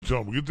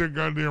tell him. Get that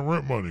goddamn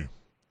rent money.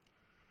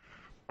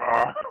 All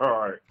right. All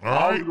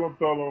I right. was gonna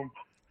tell him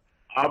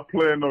I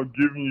plan on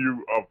giving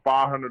you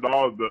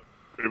 $500.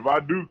 If I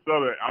do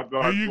sell it, I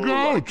thought There you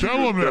go. Tell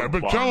him that,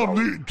 but tell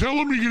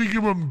him you're gonna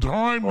give him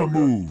time to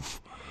move.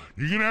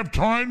 You're gonna have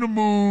time to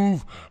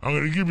move. I'm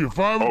gonna give you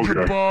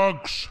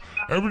 $500.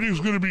 Everything's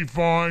gonna be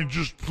fine.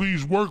 Just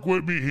please work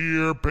with me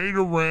here. Pay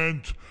the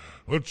rent.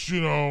 Let's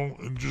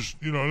and just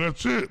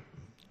that's it.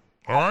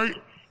 All right.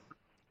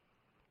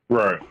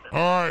 Right.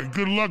 All right.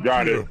 Good luck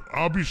Got to it. you.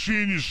 I'll be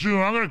seeing you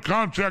soon. I'm gonna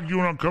contact you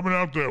when I'm coming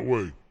out that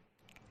way.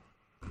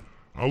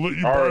 I'll let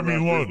you All buy right, me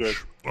man, lunch.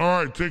 appreciate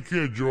All right. Take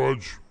care,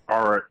 George.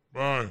 All right.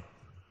 Bye.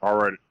 All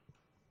right.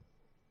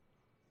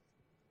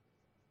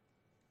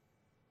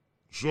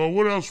 So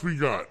what else we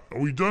got? Are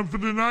we done for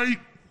the night?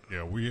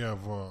 Yeah, we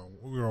have.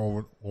 We're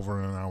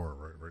over an hour,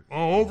 right?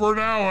 Oh, over an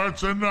hour.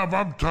 That's enough.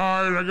 I'm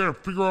tired. I gotta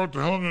figure out what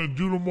the hell I'm gonna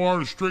do tomorrow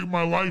to straighten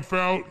my life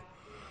out.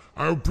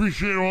 I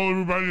appreciate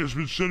everybody that's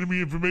been sending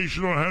me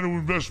information on how to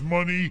invest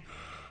money.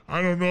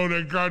 I don't know,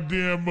 that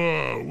goddamn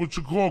what's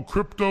it called?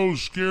 Crypto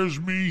scares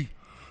me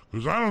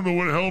because I don't know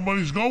where the hell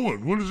money's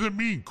going. What does it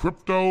mean?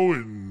 Crypto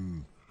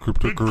and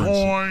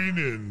Bitcoin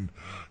and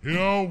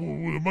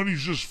the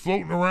money's just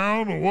floating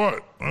around or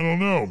what? I don't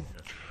know.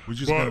 We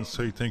just gotta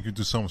say thank you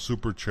to some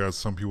super chats.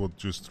 Some people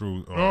just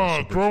threw.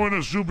 Throw in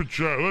a super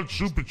chat. Let's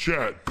super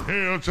chat.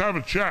 Hey, let's have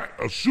a chat.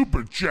 A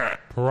super chat.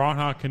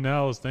 Piranha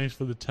Canals, thanks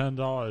for the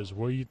 $10.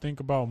 What do you think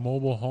about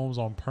mobile homes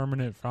on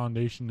permanent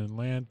foundation and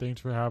land? Thanks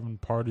for having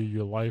part of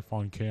your life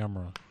on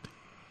camera.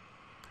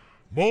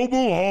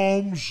 Mobile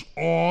homes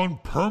on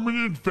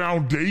permanent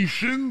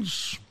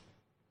foundations?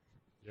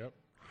 Yep.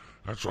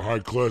 That's a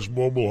high-class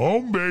mobile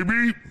home,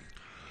 baby.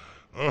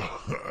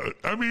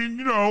 I mean,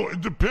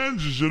 it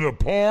depends. Is it a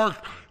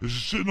park? Is it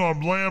sitting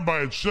on land by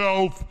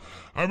itself?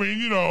 I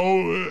mean,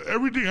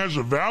 everything has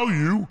a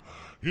value.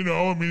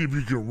 I mean, if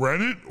you can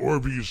rent it or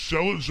if you can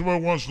sell it and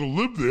somebody wants to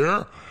live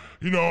there.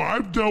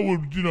 I've dealt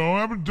with, I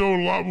haven't dealt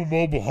a lot with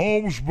mobile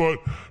homes, but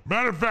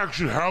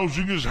manufactured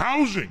housing is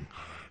housing.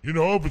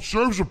 If it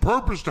serves a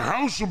purpose to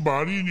house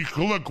somebody and you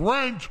collect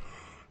rent,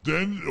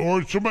 then,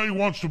 or somebody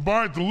wants to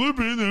buy it to live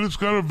in, then it's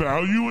got a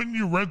value and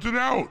you rent it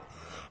out.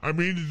 I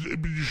mean,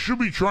 you should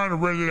be trying to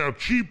rent it out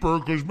cheaper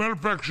because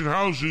manufactured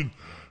housing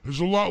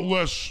is a lot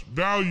less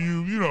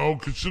value,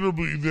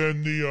 considerably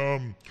than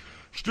the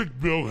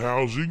stick-built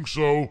housing.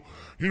 So,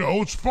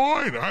 it's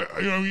fine.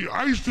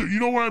 I used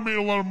to, what I made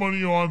a lot of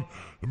money on?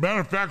 The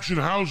manufactured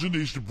housing, they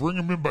used to bring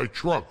them in by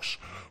trucks.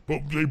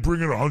 But they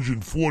bring in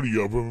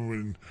 140 of them,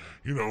 and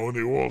and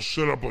they all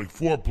set up like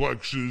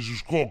fourplexes.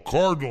 It's called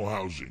Cardinal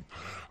housing.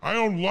 I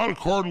owned a lot of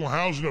Cardinal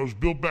housing that was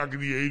built back in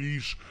the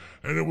 80s,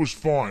 and it was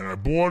fine. I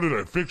bought it,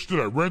 I fixed it,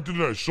 I rented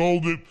it, I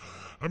sold it.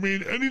 I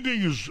mean,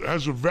 anything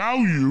has a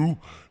value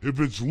if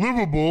it's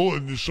livable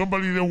and there's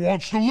somebody that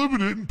wants to live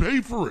in it and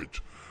pay for it.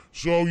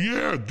 So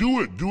yeah,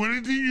 do it. Do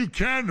anything you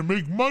can to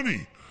make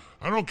money.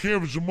 I don't care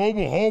if it's a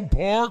mobile home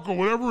park or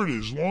whatever it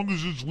is, as long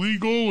as it's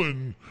legal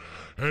and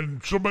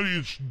somebody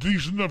it's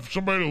decent enough for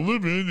somebody to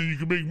live in and you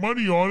can make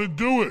money on it,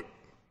 do it.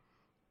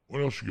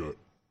 What else you got?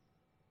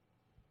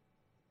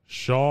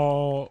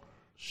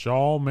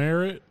 Shaw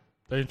Merritt,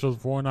 thanks for the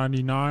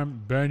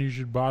 $4.99. Ben, you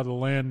should buy the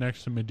land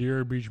next to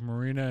Madeira Beach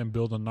Marina and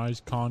build a nice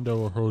condo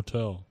or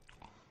hotel.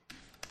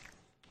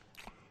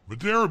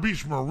 Madeira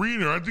Beach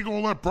Marina, I think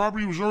all that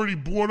property was already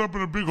bought up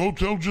and a big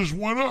hotel just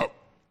went up.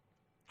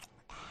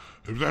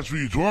 If that's what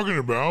you're talking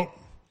about,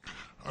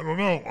 I don't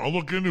know. I'll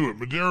look into it.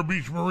 Madeira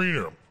Beach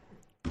Marina.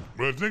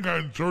 But I think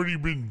it's already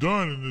been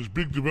done and there's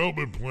big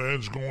development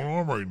plans going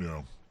on right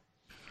now.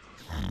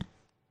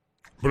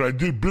 But I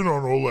did bid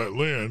on all that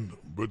land,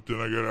 but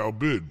then I got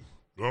outbid.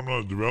 I'm not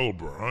a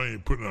developer. I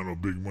ain't putting out no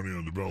big money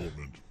on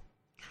development.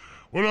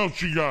 What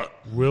else you got?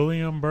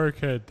 William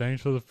Burkhead,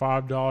 thanks for the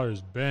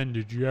 $5. Ben,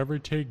 did you ever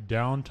take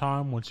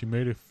downtime once you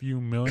made a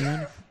few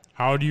million?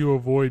 How do you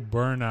avoid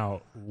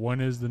burnout? When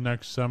is the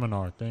next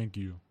seminar? Thank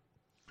you.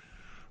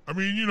 I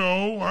mean,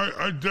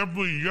 I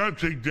definitely, you got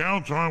to take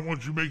downtime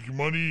once you make your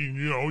money and,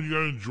 you got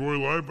to enjoy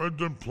life. I've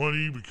done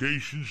plenty of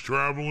vacations,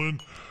 traveling,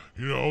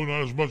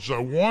 not as much as I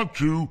want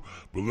to,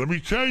 but let me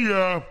tell you,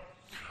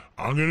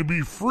 I'm going to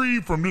be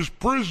free from this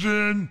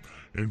prison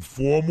in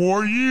 4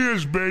 more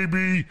years,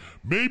 baby.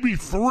 Maybe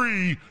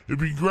 3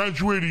 if you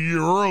graduate a year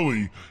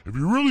early. If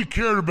you really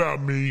cared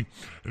about me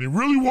and you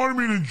really wanted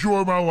me to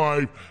enjoy my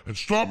life and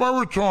start my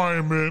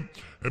retirement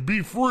and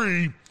be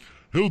free,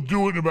 he'll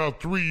do it in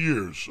about 3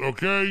 years,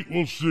 okay?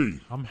 We'll see.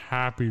 I'm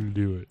happy to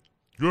do it.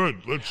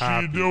 Good. Let's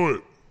see you do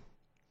it.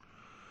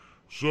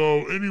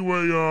 So,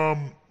 anyway,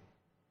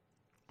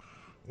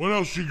 what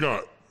else you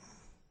got?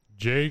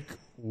 Jake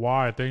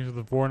Y, thanks for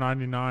the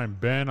 $4.99.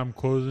 Ben, I'm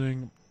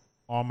closing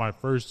on my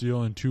first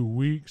deal in 2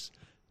 weeks.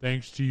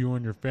 Thanks to you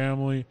and your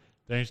family.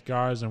 Thanks,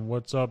 guys. And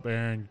what's up,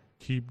 Aaron?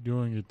 Keep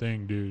doing your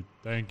thing, dude.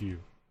 Thank you.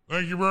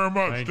 Thank you very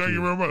much. Thank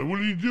you very much. What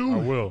did he do? I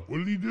will. What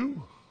did he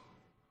do?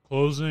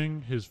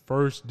 Closing his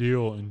first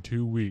deal in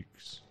 2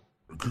 weeks.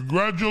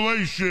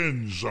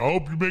 Congratulations. I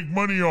hope you make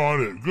money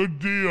on it. Good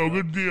deal,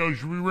 good deal. You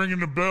should be ringing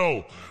the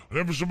bell.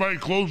 Whenever somebody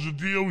closes the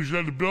deal, we should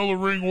have the bell to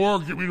ring or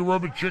get me the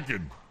rubber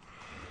chicken.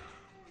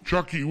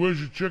 Chucky, where's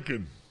your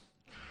chicken?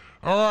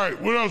 All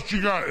right, what else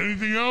you got?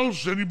 Anything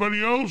else?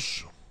 Anybody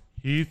else?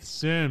 Heath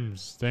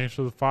Sims, thanks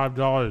for the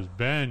 $5.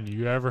 Ben,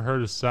 you ever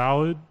heard of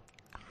salad?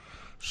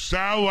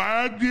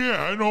 Salad?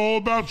 Yeah, I know all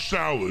about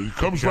salad. It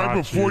comes right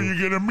before you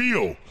get a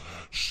meal.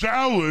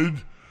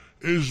 Salad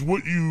is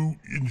what you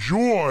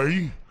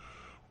enjoy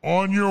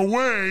on your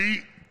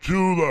way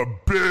to the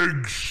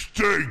big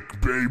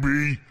steak,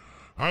 baby.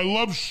 I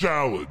love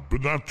salad,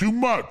 but not too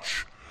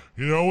much.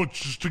 You know, it's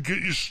just to get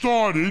you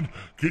started,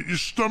 get your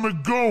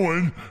stomach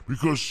going,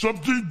 because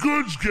something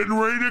good's getting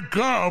ready to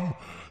come.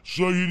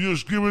 So you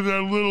just give it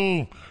that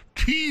little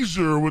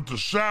teaser with the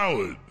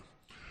salad.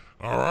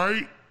 All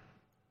right?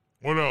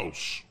 What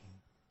else?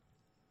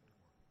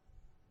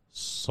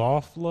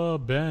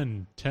 Sofla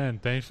Ben 10,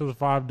 thanks for the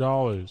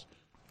 $5.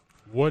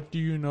 What do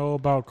you know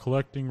about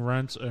collecting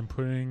rents and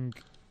putting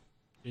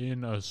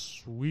in a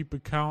sweep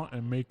account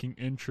and making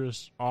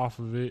interest off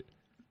of it?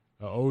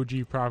 An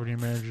OG property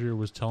manager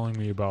was telling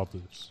me about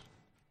this.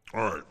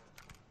 All right.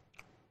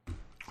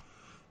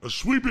 A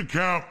sweep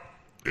account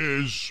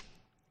is,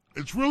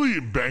 it's really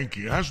in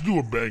banking. It has to do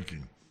with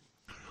banking.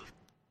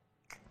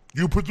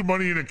 You put the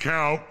money in an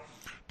account,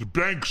 the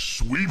bank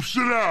sweeps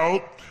it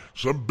out.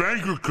 Some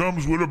banker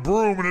comes with a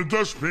broom and a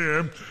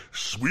dustpan,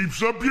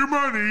 sweeps up your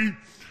money,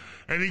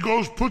 and he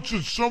goes, puts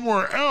it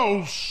somewhere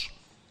else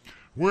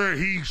where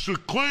he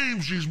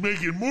claims he's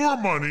making more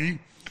money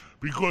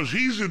because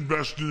he's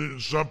invested in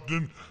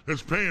something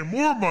that's paying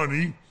more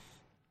money,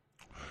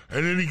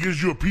 and then he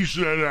gives you a piece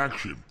of that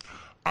action.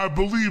 I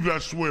believe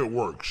that's the way it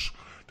works.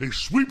 They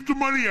sweep the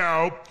money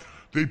out,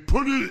 they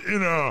put it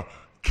in a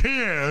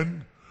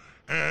can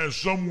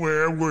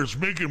somewhere where it's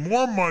making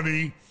more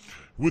money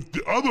with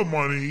the other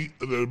money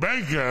the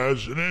bank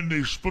has, and then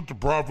they split the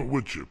profit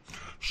with you.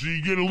 So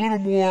you get a little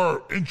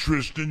more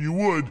interest than you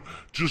would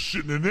just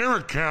sitting in their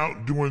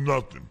account doing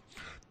nothing.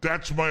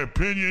 That's my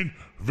opinion.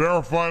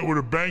 Verify it with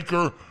a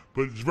banker,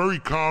 but it's very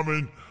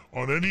common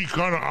on any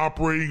kind of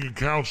operating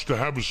accounts to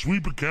have a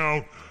sweep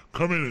account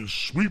come in and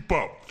sweep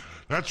up.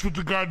 That's what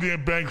the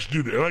goddamn banks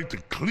do. They like to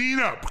clean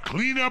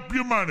up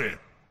your money.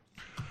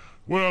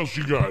 What else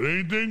you got?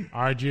 Anything?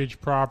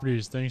 IGH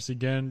Properties, thanks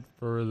again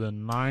for the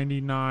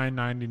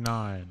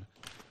 $99.99.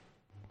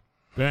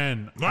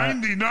 Ben,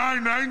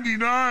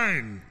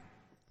 $99.99.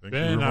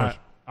 Ben,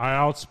 I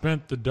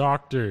outspent the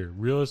doctor.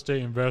 Real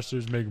estate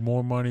investors make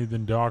more money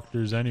than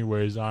doctors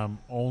anyways. I'm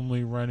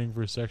only renting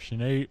for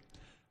Section 8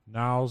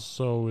 now,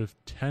 so if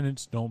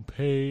tenants don't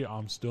pay,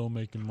 I'm still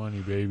making money,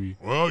 baby.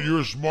 Well,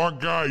 you're a smart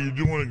guy. You're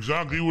doing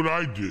exactly what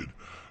I did.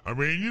 I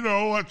mean, you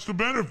know, that's the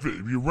benefit.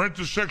 If you rent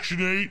to Section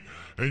 8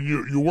 and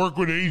you work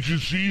with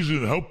agencies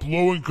and help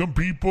low-income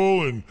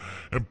people and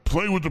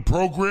play with the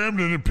program,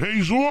 then it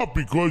pays off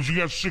because you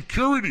got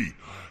security.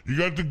 You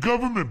got the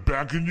government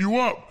backing you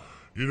up,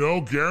 you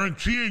know,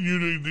 guaranteeing you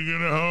they're going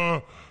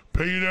to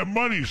pay you that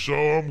money. So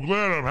I'm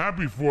glad, I'm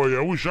happy for you.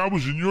 I wish I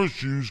was in your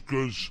shoes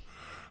because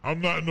I'm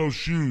not in those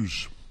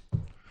shoes.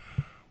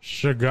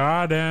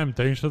 Shagad M,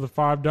 thanks for the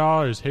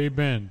 $5. Hey,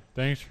 Ben,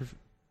 thanks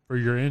for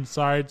your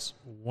insights.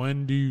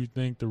 When do you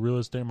think the real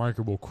estate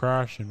market will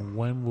crash, and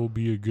when will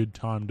be a good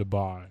time to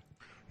buy?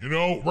 You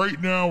know, right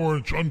now we're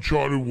in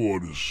uncharted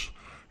waters.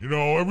 You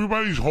know,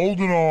 everybody's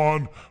holding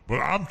on, but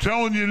I'm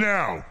telling you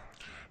now,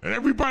 and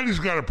everybody's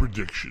got a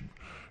prediction.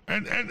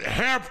 And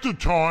half the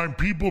time,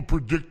 people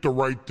predict the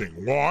right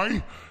thing.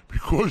 Why?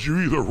 Because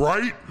you're either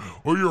right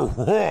or you're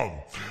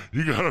wrong.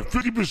 You got a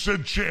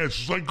 50% chance.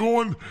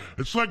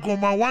 It's like when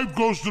my wife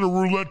goes to the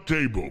roulette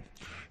table.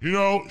 You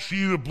know,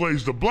 she either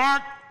plays the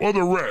black or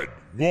the red.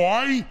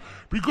 Why?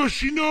 Because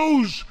she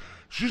knows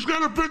she's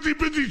got a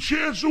 50-50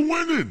 chance of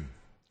winning.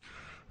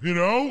 You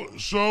know?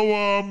 So,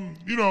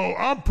 you know,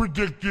 I'm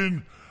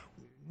predicting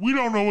we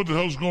don't know what the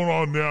hell's going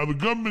on now. The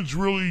government's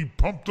really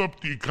pumped up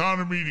the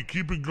economy to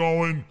keep it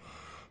going,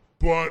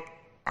 but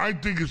I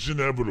think it's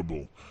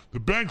inevitable. The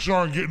banks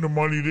aren't getting the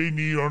money they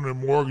need on their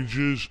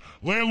mortgages.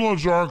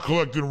 Landlords aren't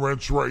collecting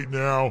rents right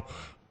now.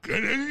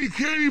 And you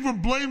can't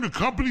even blame the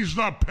companies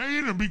not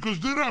paying them because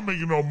they're not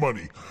making no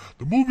money.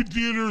 The movie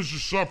theaters are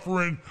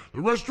suffering.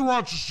 The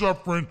restaurants are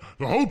suffering.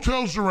 The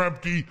hotels are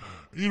empty.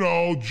 You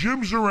know,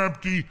 gyms are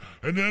empty.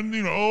 And then,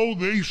 you know,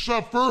 they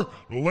suffer.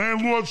 The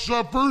landlord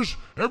suffers.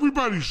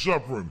 Everybody's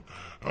suffering.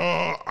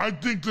 I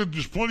think that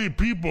there's plenty of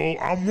people,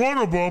 I'm one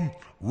of them,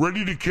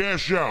 ready to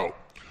cash out.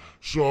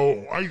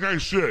 So, like I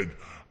said,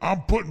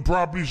 I'm putting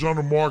properties on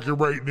the market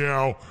right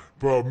now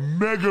for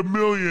mega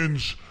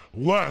millions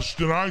less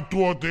than I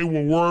thought they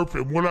were worth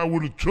and what I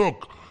would have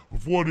took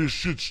before this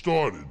shit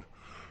started.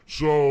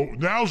 So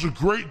now's a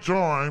great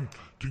time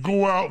to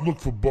go out and look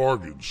for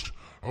bargains.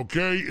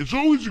 Okay? It's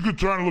always a good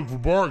time to look for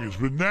bargains,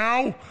 but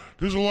now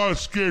there's a lot of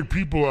scared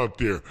people out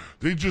there.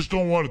 They just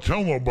don't want to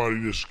tell nobody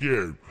they're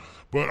scared.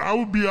 But I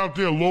would be out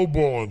there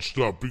lowballing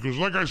stuff because,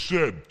 like I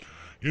said,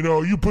 You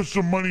know, you put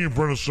some money in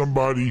front of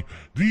somebody,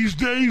 these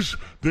days,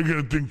 they're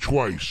going to think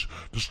twice.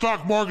 The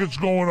stock market's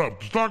going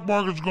up. The stock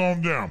market's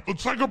going down.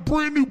 It's like a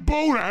brand new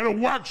boat. I had it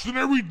waxed and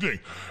everything.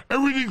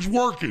 Everything's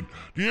working.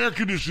 The air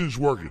conditioning's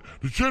working.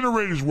 The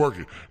generator's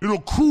working.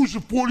 It'll cruise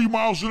at 40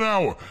 miles an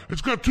hour.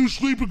 It's got 2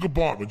 sleeping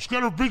compartments. It's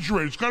got a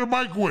refrigerator. It's got a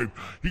microwave.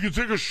 You can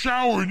take a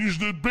shower and use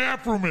the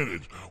bathroom in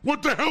it.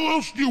 What the hell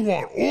else do you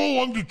want?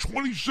 All under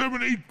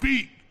 27.8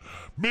 feet.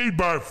 Made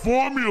by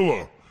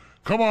Formula.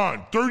 Come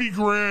on, 30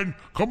 grand.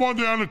 Come on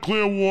down to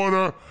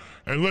Clearwater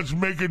and let's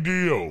make a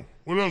deal.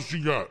 What else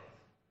you got?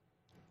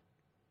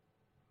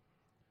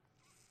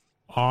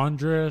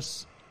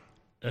 Andres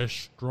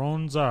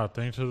Estronza,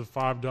 thanks for the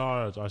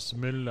 $5. I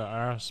submitted an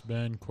Ask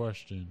Ben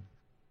question.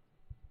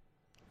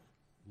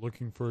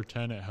 Looking for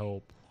tenant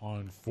help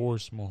on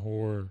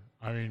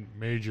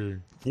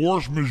major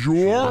Force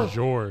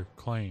majeure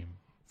claim.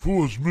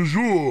 Force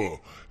majeure.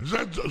 Is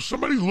that,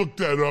 somebody looked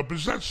that up?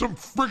 Is that some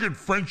friggin'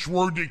 French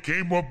word they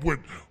came up with?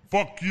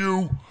 Fuck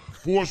you.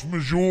 Force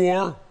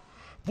majeure.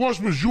 Force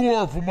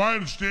majeure, from my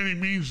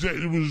understanding, means that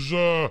it was,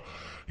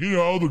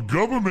 the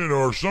government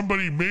or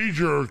somebody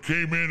major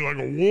came in, like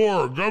a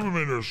war or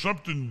government or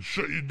something,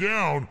 shut you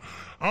down.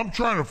 I'm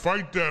trying to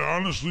fight that,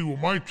 honestly, with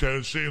my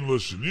tenants, saying,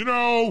 listen, it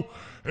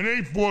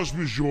ain't force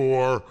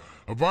majeure.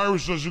 A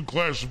virus doesn't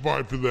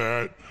classify for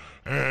that.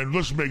 And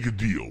let's make a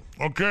deal,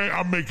 okay?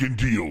 I'm making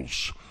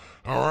deals,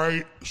 all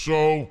right?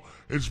 So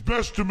it's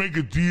best to make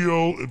a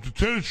deal. If the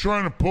tenant's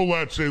trying to pull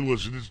that, say,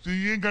 listen,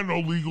 he ain't got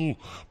no legal.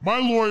 My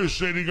lawyers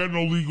say they got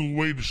no legal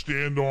way to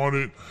stand on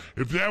it.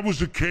 If that was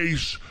the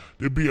case,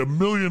 there'd be a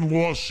million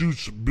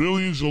lawsuits,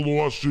 billions of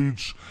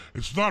lawsuits.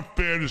 It's not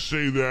fair to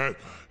say that.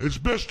 It's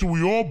best that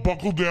we all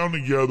buckle down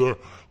together.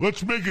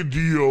 Let's make a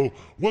deal.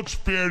 What's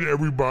fair to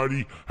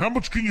everybody? How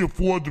much can you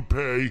afford to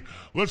pay?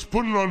 Let's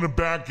put it on the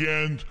back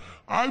end.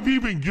 I've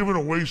even given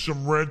away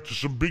some rent to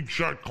some big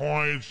shot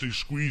clients. They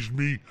squeezed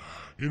me,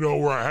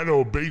 where I had to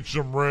abate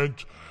some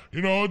rent.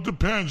 It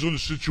depends on the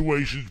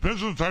situation. It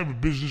depends on the type of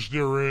business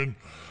they're in.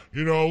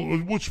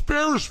 What's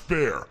fair is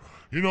fair.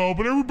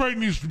 But everybody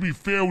needs to be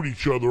fair with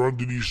each other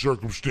under these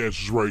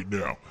circumstances right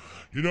now.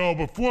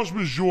 But force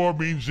majeure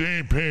means they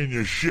ain't paying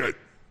you shit.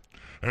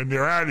 And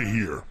they're out of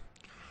here.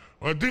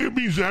 Well, I think it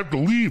means they have to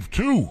leave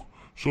too.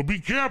 So be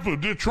careful.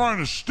 If they're trying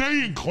to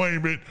stay and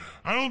claim it,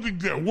 I don't think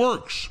that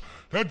works.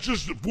 That's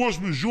just force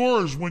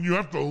majeure is when you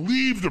have to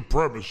leave the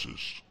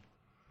premises.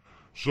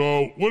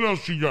 So what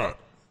else you got?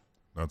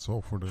 That's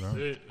all for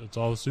tonight. That's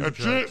all the super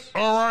That's chats. it.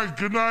 All right.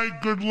 Good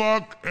night. Good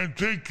luck. And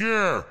take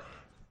care.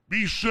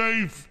 Be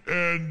safe.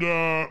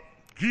 And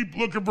keep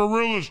looking for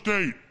real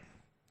estate.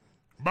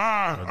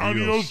 Bye.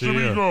 Adios, See ya.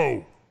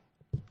 amigo.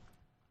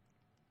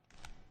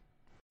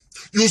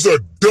 You's a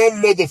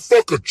dumb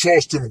motherfucker,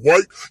 Charleston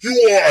White. You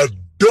are a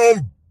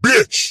dumb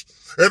bitch.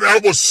 And I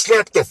would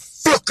slap the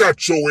fuck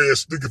out your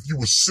ass, nigga, if you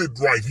was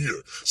sitting right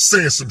here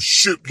saying some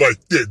shit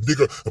like that,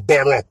 nigga,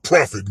 about our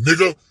prophet,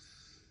 nigga.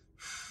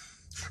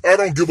 I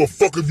don't give a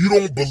fuck if you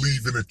don't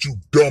believe in it, you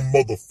dumb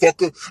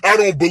motherfucker. I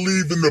don't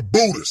believe in the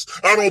Buddhists.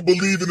 I don't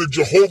believe in the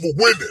Jehovah's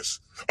Witness.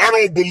 I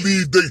don't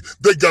believe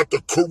they got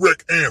the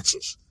correct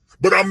answers.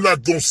 But I'm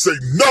not gonna say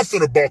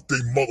nothing about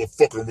their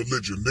motherfucking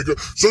religion, nigga.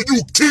 So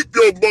you keep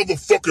your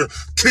motherfucking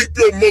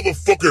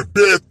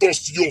bad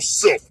thoughts to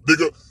yourself,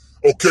 nigga.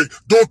 Okay,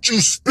 don't you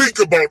speak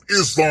about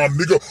Islam,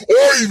 nigga,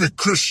 or even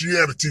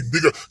Christianity,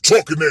 nigga,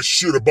 talking that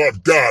shit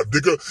about God,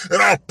 nigga.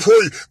 And I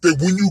pray that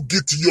when you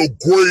get to your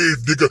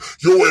grave, nigga,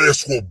 your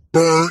ass will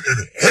burn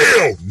in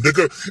hell,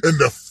 nigga, and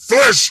the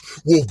flesh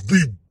will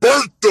be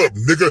burnt up,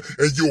 nigga,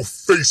 and your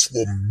face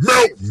will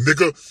melt,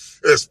 nigga,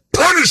 as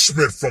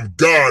punishment from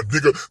God,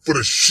 nigga, for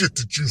the shit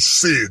that you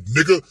said,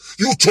 nigga.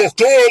 You talked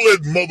all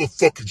that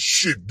motherfucking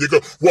shit,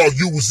 nigga, while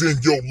you was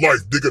in your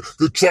life, nigga,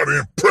 to try to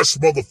impress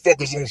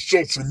motherfuckers on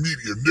social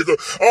media, nigga.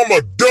 I'm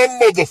a dumb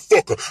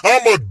motherfucker,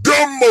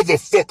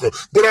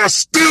 but I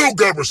still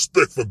got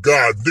respect for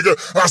God, nigga.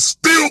 I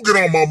still get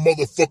on my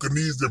motherfucking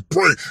knees and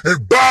pray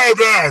and bow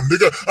down,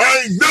 nigga.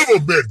 I ain't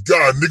never met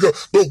God, nigga,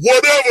 but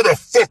whatever the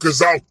fuck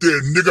is out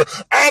there,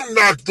 nigga, I'm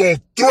not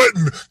gonna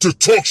threaten to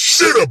talk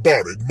shit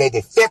about it,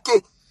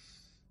 motherfucker.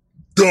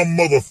 Dumb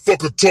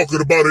motherfucker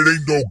talking about it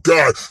ain't no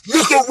God.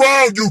 Look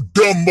around, you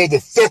dumb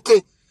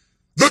motherfucker.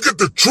 Look at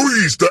the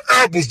trees, the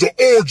apples, the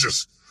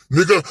oranges.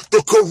 Nigga, the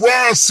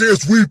Quran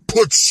says we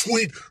put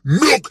sweet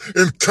milk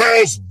in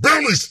cows'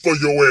 bellies for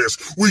your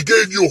ass. We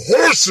gave you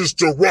horses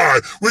to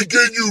ride. We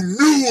gave you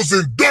mules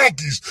and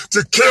donkeys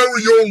to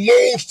carry your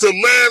loads to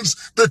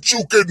lands that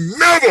you could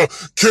never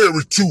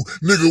carry to,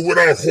 nigga,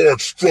 without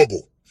hard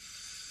struggle.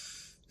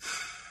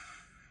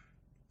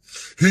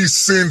 He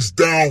sends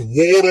down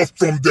water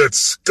from that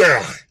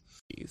sky.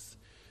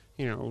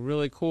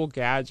 Really cool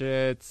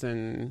gadgets,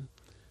 and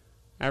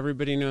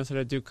everybody knows how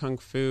to do kung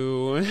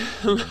fu.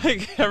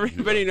 Like,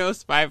 everybody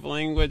knows 5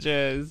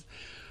 languages.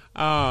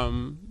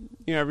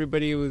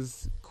 Everybody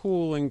was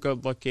cool and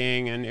good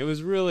looking, and it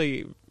was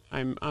really,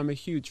 I'm a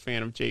huge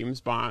fan of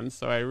James Bond,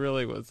 so I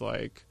really was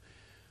like,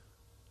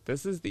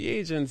 this is the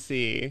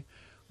agency.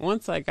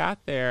 Once I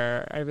got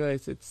there, I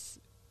realized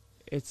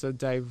it's a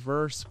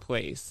diverse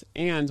place.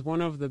 And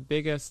one of the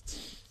biggest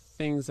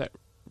things that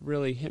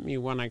really hit me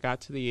when I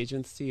got to the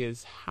agency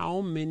is how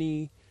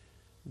many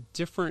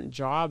different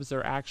jobs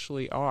there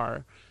actually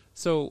are.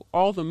 So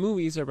all the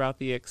movies are about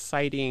the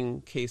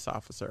exciting case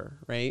officer,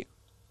 right?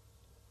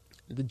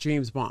 The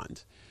James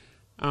Bond,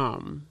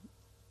 the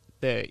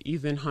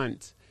Ethan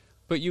Hunt.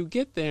 But you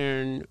get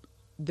there and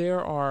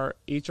there are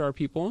HR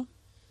people.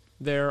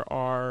 There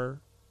are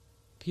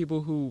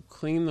people who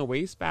clean the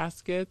waste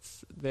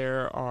baskets.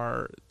 There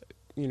are,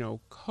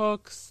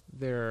 cooks.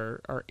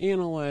 There are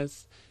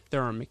analysts.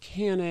 There are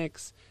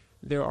mechanics.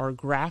 There are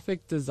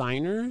graphic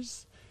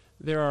designers.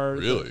 There are...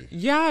 Really?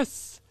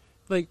 Yes.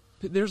 Like,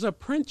 there's a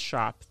print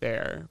shop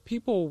there.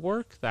 People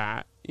work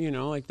that,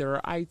 like there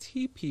are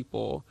IT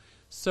people.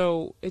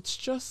 So it's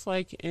just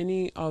like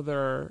any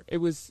other... It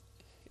was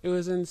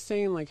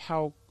insane, like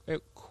how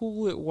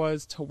cool it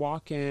was to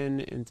walk in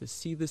and to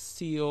see the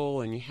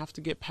seal, and you have to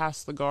get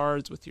past the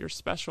guards with your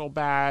special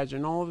badge,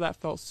 and all of that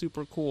felt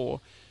super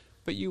cool.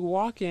 But you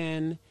walk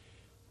in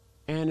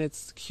and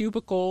it's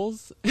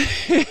cubicles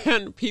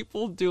and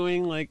people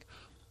doing like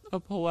a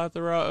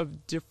plethora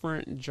of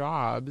different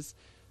jobs,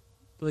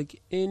 like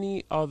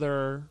any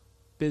other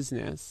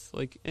business,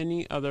 like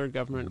any other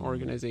government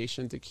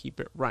organization, to keep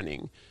it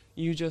running.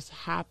 You just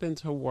happen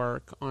to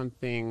work on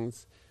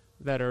things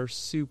that are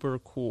super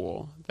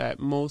cool that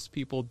most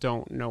people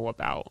don't know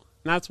about.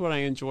 And that's what I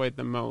enjoyed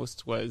the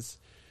most, was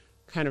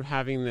kind of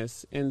having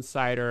this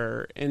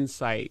insider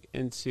insight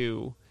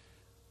into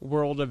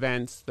world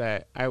events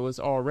that I was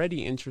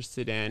already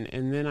interested in.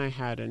 And then I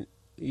had an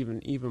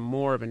even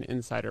more of an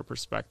insider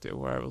perspective,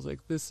 where I was like,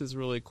 this is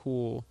really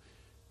cool.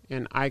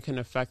 And I can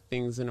affect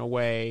things in a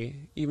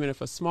way, even if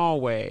a small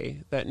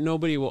way, that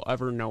nobody will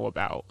ever know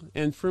about.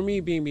 And for me,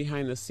 being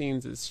behind the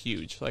scenes is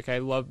huge. Like, I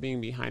love being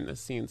behind the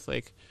scenes,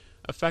 like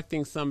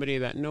affecting somebody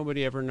that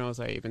nobody ever knows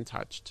I even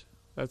touched.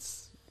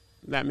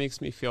 That makes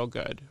me feel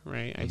good,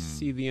 right? I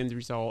see the end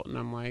result and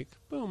I'm like,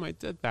 boom, I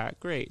did that.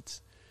 Great.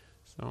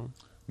 So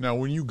now,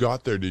 when you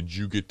got there, did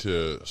you get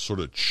to sort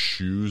of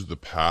choose the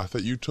path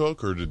that you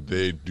took, or did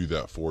they do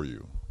that for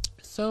you?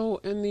 So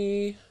in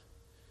the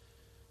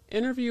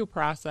interview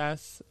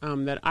process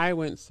that I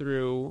went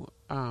through,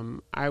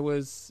 I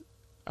was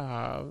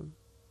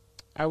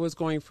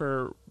going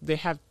for, they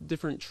have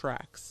different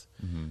tracks.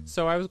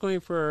 So I was going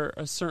for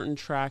a certain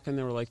track, and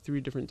there were like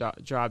 3 different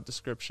job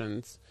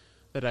descriptions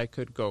that I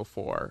could go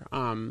for.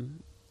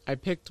 I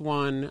picked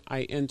one,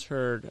 I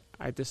entered,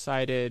 I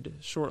decided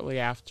shortly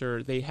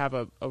after, they have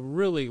a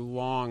really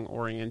long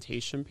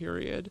orientation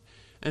period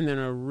and then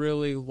a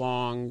really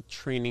long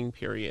training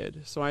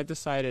period. So I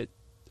decided,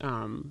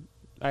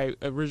 I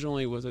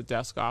originally was a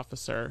desk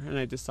officer, and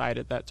I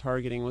decided that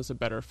targeting was a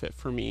better fit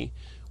for me.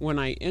 When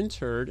I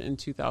entered in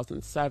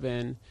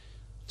 2007,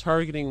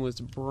 targeting was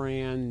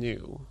brand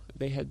new.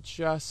 They had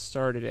just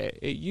started it.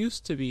 It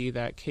used to be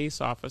that case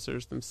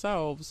officers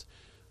themselves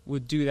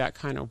would do that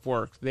kind of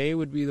work. They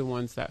would be the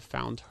ones that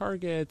found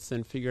targets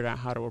and figured out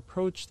how to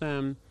approach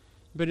them,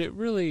 but it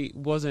really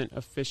wasn't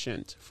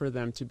efficient for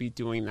them to be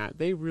doing that.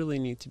 They really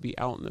need to be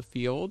out in the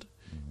field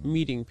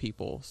meeting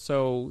people.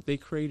 So they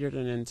created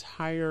an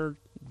entire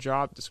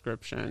job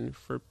description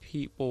for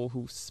people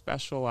who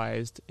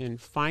specialized in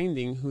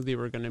finding who they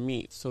were going to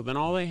meet. So then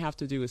all they have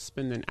to do is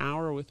spend an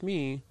hour with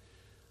me,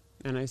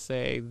 and I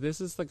say,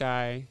 this is the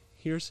guy,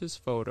 here's his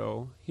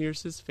photo,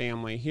 here's his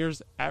family,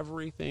 here's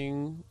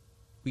everything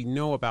we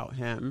know about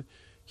him.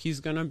 He's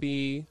going to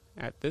be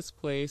at this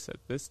place at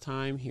this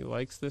time. He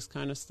likes this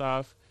kind of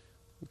stuff.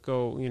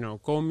 Go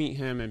meet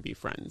him and be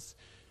friends.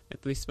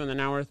 If they spend an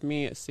hour with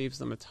me, it saves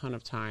them a ton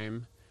of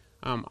time.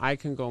 I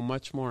can go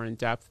much more in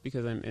depth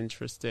because I'm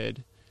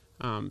interested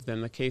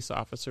than the case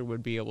officer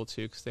would be able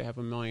to, because they have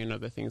a million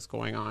other things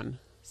going on.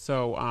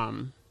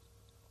 So,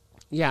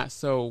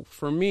 so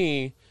for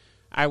me,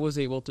 I was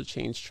able to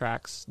change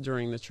tracks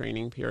during the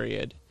training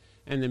period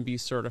and then be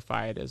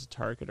certified as a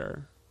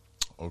targeter.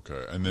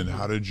 Okay, and then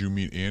how did you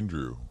meet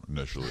Andrew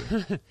initially?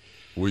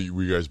 were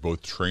you guys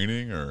both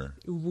training, or?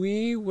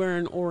 We were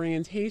in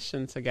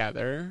orientation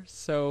together,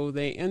 so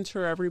they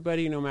enter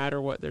everybody, no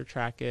matter what their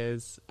track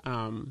is,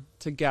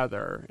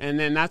 together. And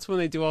then that's when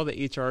they do all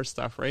the HR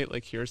stuff, right?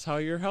 Like, here's how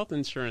your health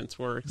insurance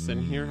works,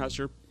 and here's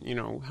your,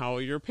 how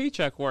your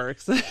paycheck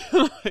works.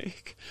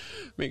 Like,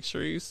 make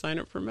sure you sign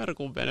up for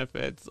medical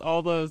benefits,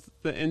 all the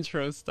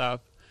intro stuff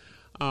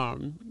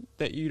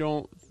that you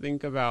don't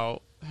think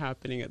about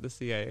happening at the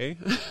CIA.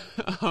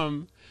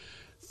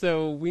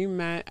 So we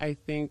met, I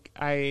think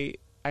I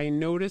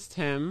noticed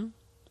him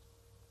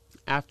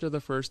after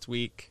the first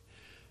week,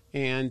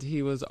 and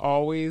he was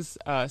always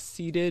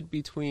seated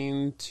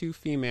between 2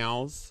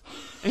 females.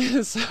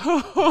 And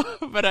so,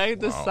 but I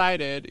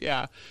decided,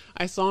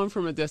 I saw him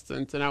from a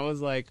distance, and I was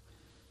like,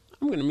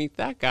 I'm going to meet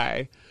that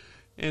guy.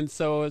 And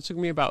so it took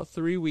me about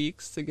 3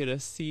 weeks to get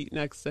a seat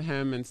next to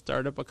him and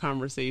start up a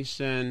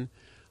conversation.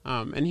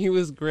 And he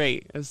was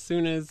great. As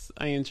soon as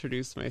I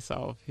introduced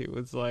myself, he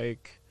was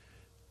like,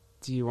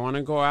 do you want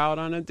to go out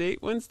on a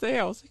date Wednesday?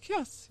 I was like,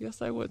 yes,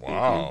 I would.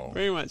 Thank you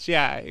very much.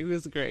 Yeah, it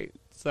was great.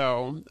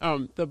 So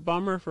the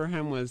bummer for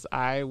him was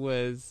I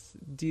was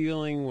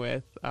dealing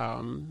with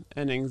an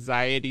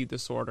anxiety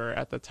disorder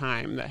at the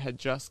time that had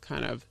just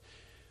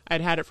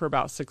I'd had it for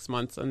about 6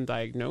 months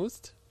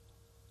undiagnosed.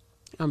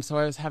 So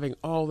I was having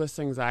all this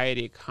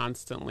anxiety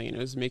constantly, and it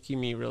was making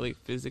me really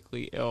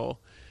physically ill.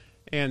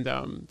 And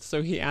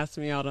so he asked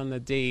me out on the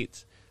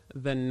date.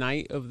 The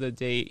night of the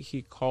date,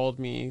 he called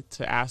me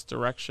to ask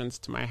directions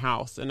to my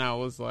house, and I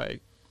was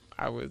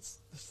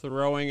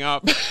throwing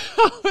up.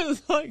 I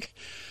was like,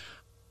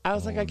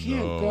 I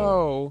can't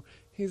go.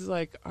 He's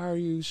like, are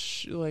you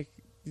do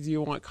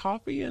you want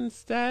coffee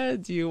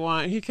instead?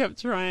 He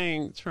kept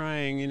trying,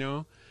 and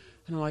I'm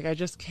like, I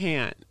just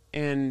can't.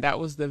 And that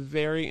was the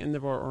very end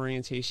of our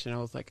orientation. I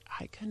was like,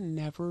 I can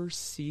never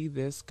see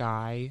this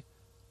guy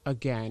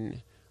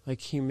again.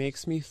 Like, he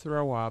makes me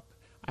throw up.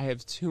 I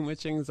have too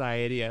much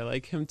anxiety. I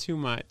like him too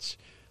much.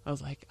 I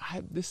was like,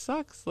 this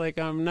sucks. Like,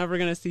 I'm never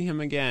going to see him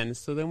again.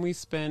 So then we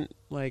spent,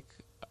 I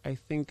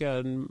think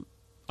a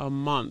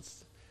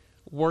month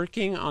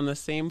working on the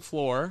same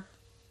floor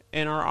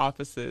in our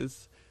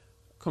offices,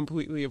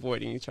 completely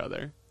avoiding each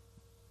other,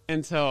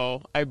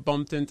 until I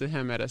bumped into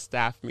him at a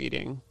staff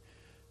meeting.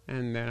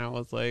 And then I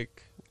was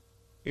like...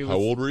 How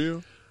old were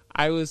you?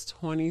 I was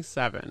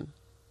 27.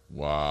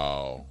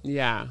 Wow.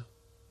 Yeah.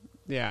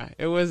 Yeah,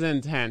 it was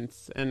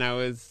intense. And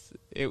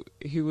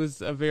he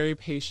was a very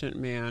patient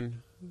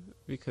man,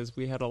 because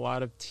we had a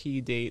lot of tea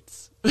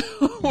dates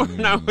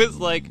when I was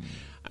like,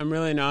 I'm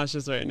really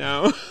nauseous right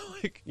now.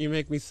 Like, you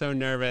make me so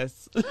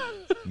nervous.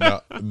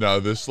 now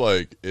this,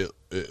 it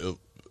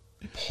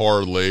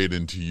parlayed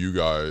into you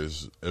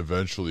guys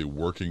eventually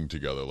working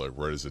together,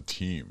 right as a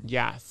team.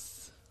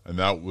 Yes.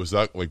 And was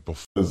that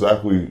before?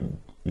 Exactly,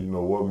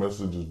 what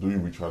messages do you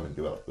be trying to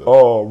get out there?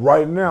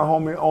 Right now,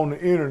 homie, on the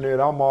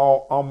internet, I'm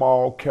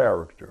all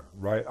character,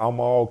 right? I'm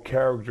all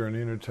character and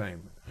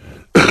entertainment.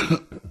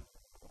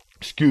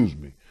 Excuse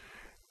me.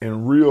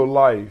 In real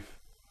life,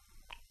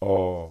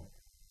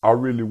 I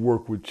really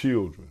work with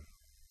children,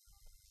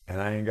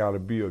 and I ain't got to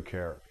be a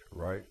character,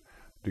 right?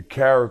 The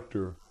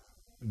character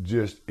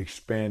just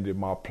expanded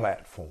my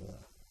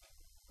platform.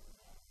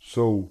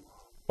 So,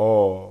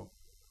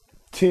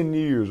 10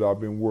 years I've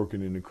been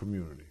working in the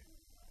community.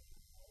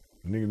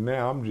 Nigga,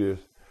 now I'm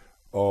just,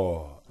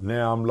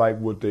 now I'm like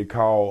what they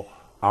call,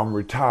 I'm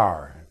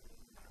retiring.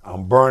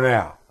 I'm burnt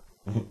out.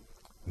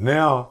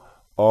 Now,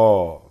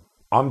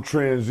 I'm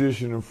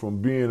transitioning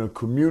from being a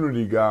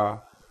community guy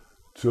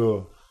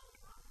to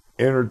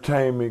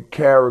entertainment,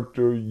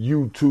 character,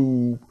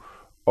 YouTube,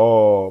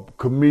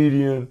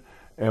 comedian,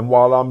 and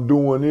while I'm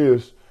doing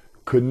this,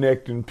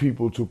 connecting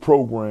people to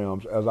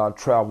programs as I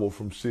travel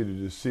from city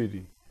to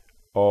city.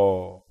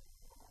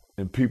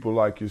 And people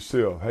like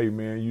yourself, hey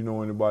man,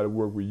 anybody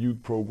work with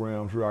youth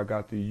programs? Here I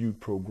got the youth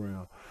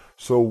program.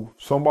 So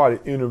somebody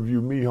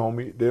interview me,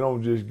 homie. They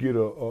don't just get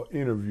a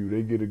interview.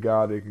 They get a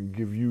guy that can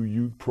give you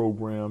youth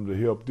program to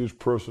help this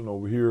person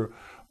over here.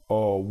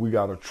 We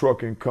got a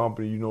trucking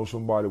company,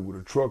 somebody with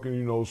a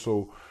trucking,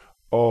 so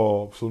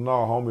now,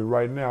 homie,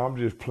 right now I'm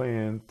just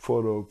playing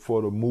for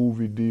the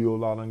movie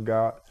deal I done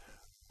got.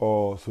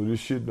 So this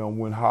shit done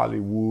went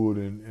Hollywood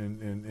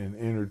and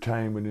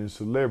entertainment and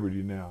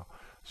celebrity now.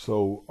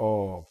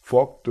 So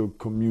fuck the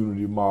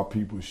community, my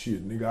people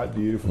shit. Nigga, I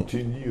did it for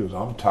 10 years.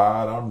 I'm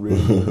tired, I'm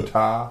ready to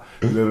retire.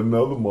 Let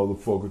another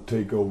motherfucker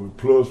take over.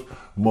 Plus,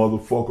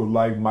 motherfuckers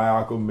like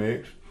Malcolm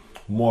X,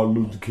 Martin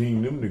Luther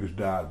King, them niggas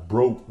died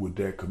broke with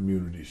that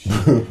community shit.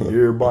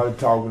 Everybody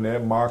talking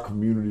that my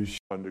community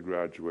shit.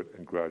 Undergraduate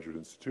and graduate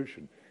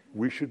institution.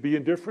 We should be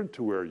indifferent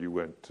to where you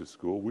went to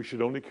school. We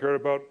should only care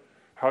about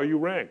how you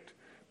ranked,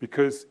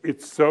 because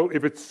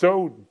if it's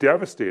so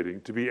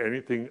devastating to be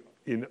anything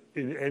in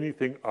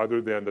anything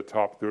other than the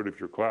top third of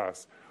your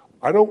class,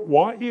 I don't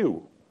want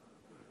you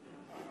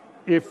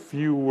if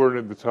you weren't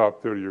in the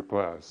top third of your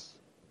class,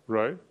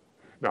 right?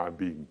 Now I'm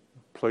being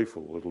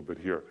playful a little bit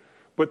here,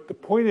 but the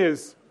point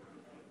is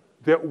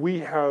that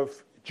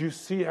do you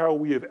see how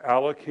we have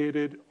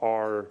allocated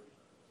our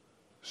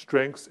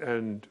strengths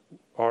and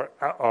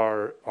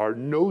our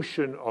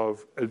notion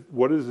of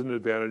what is an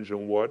advantage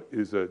and what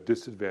is a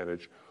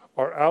disadvantage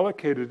are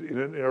allocated in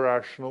an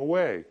irrational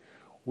way.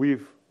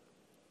 We've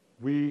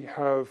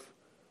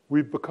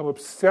become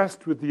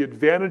obsessed with the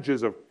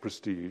advantages of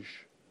prestige,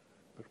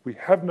 but we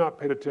have not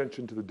paid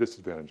attention to the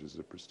disadvantages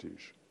of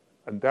prestige.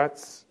 And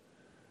that's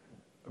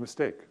a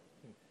mistake.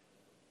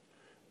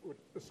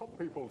 Some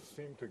people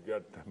seem to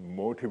get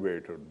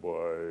motivated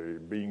by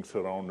being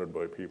surrounded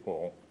by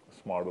people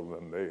smarter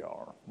than they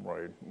are,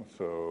 right?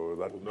 So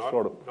that's not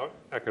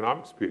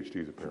economics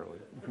PhDs, apparently.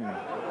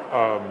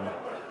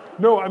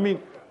 No, I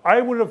mean,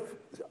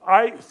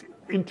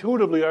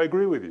 intuitively, I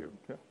agree with you,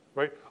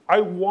 right? I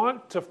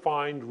want to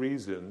find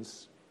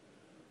reasons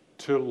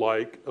to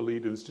like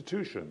elite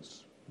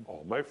institutions.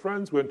 All my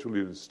friends went to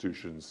elite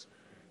institutions.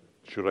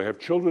 Should I have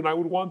children, I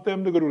would want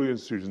them to go to elite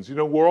institutions.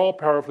 We're all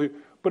powerfully,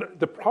 but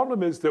the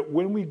problem is that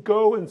when we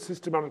go and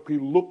systematically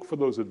look for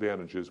those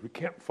advantages, we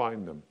can't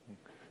find them.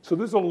 So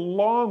there's a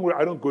long,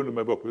 I don't go into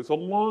my book, but there's a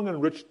long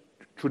and rich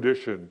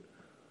tradition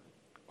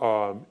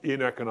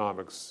in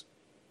economics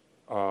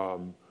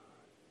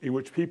in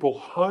which people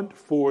hunt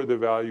for the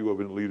value of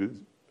an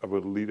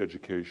elite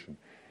education.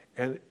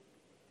 And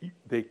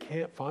they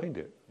can't find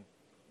it,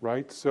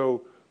 right?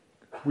 So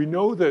we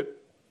know that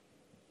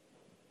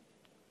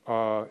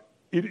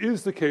it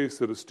is the case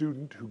that a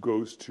student who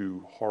goes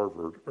to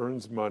Harvard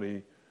earns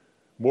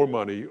more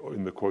money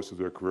in the course of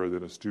their career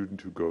than a student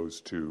who goes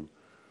to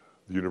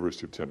the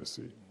University of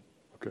Tennessee.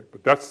 Okay,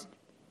 but that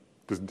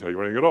doesn't tell you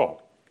anything at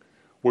all.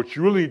 What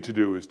you really need to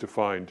do is to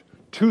find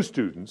two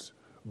students,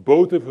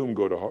 both of whom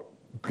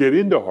get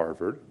into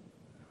Harvard,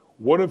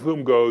 one of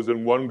whom goes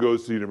and one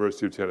goes to the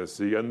University of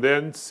Tennessee, and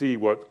then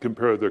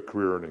compare their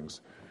career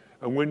earnings.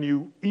 And when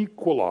you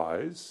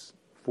equalize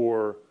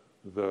for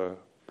the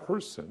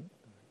person,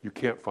 you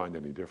can't find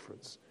any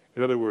difference.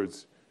 In other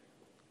words,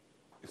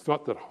 it's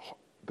not that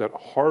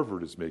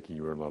Harvard is making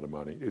you earn a lot of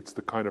money. It's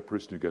the kind of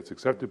person who gets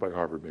accepted by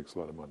Harvard makes a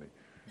lot of money,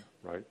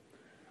 right?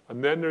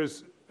 And then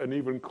there's an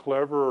even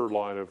cleverer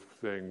line of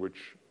thing,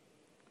 which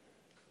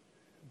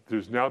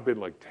there's now been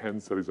like 10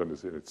 studies on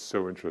this, and it's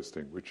so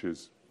interesting, which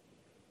is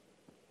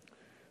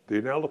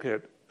they now look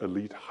at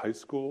elite high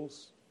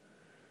schools.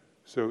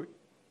 So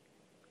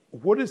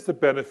what is the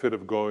benefit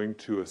of going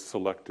to a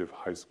selective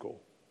high school?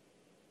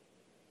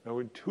 Now,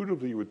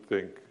 intuitively, you would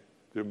think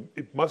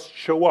it must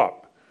show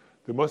up.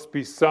 You must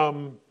be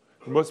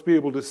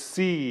able to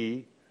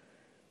see,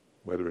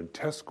 whether in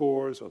test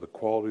scores or the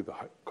quality of the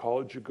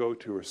college you go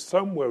to, or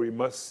somewhere we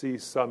must see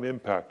some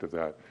impact of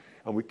that.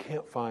 And we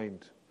can't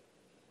find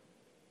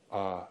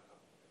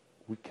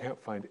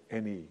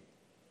any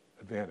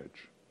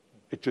advantage.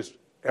 It just,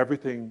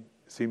 everything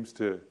seems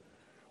to,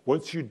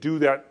 once you do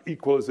that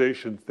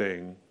equalization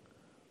thing,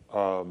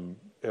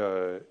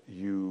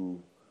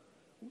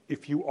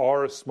 if you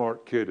are a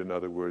smart kid, in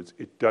other words,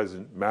 it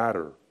doesn't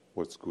matter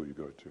what school you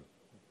go to.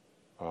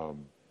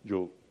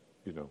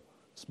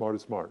 Smart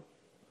is smart,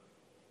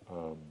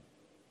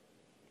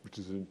 which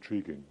is an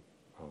intriguing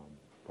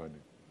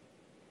finding.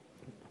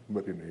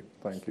 Very neat,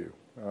 thank you.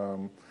 I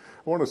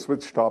want to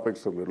switch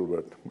topics a little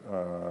bit.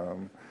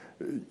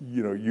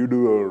 You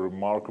do a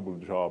remarkable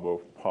job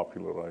of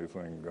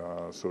popularizing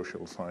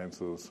social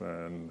sciences,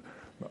 and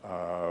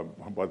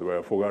by the way,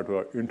 I forgot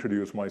to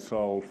introduce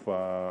myself.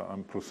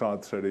 I'm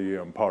Prasad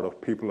Sethi. I'm part of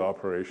People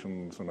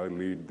Operations, and I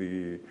lead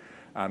the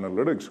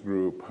analytics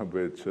group,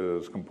 which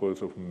is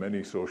composed of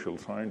many social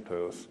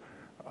scientists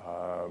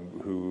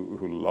who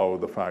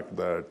love the fact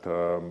that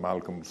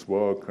Malcolm's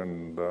work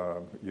and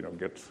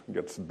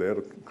gets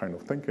their kind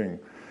of thinking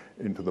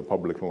into the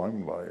public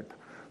limelight.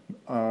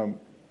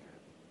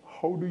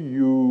 How do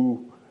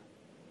you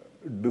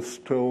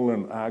distill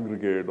and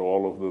aggregate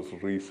all of this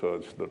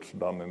research that's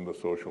done in the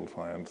social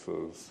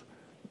sciences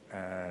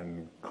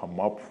and come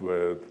up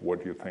with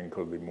what you think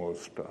are the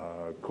most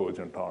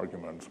cogent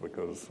arguments?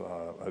 Because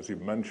as you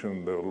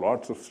mentioned, there are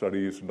lots of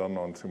studies done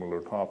on similar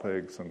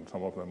topics, and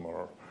some of them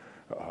are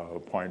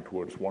point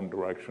towards one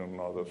direction,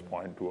 others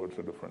point towards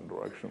a different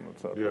direction, et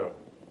cetera. Yeah.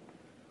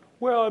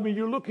 Well, I mean,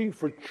 you're looking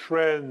for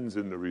trends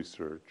in the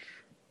research.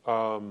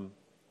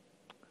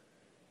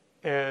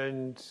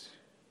 And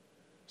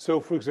so,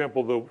 for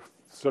example, the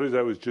studies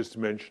I was just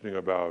mentioning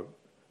about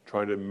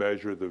trying to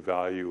measure the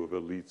value of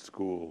elite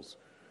schools,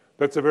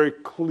 that's a very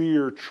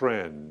clear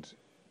trend.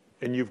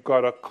 And you've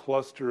got a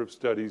cluster of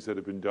studies that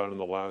have been done in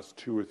the last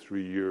 2 or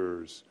 3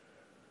 years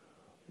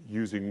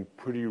using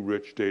pretty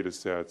rich data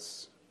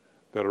sets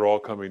that are all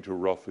coming to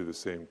roughly the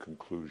same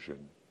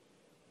conclusion.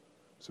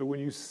 So when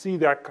you see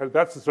that,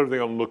 that's the sort of thing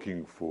I'm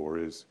looking for,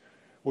 is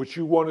what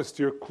you want to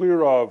steer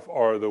clear of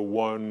are the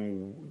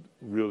one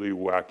really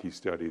wacky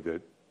study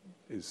that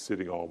is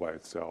sitting all by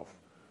itself.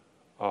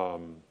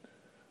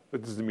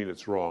 That doesn't mean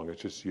it's wrong.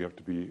 It's just you have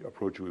to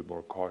approach it with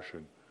more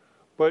caution.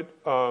 But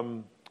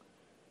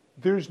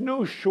there's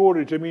no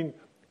shortage. I mean,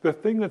 the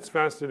thing that's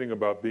fascinating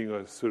about being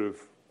a sort of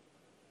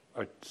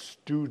a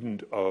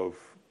student of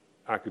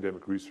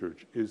academic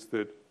research is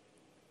that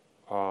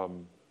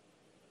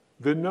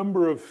the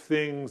number of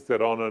things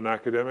that on an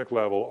academic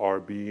level are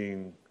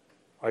being,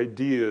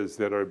 ideas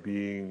that are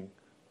being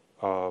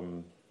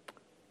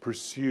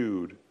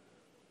pursued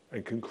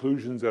and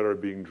conclusions that are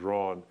being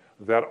drawn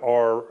that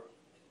are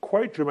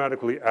quite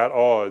dramatically at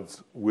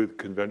odds with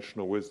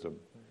conventional wisdom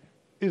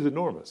is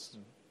enormous.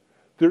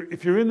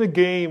 If you're in the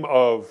game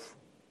of,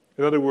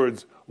 in other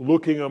words,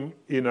 looking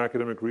in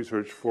academic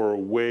research for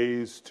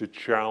ways to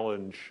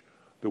challenge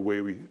the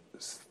way we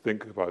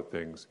think about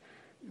things,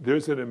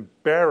 there's an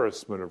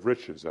embarrassment of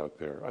riches out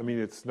there. I mean,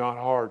 it's not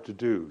hard to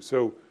do.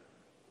 So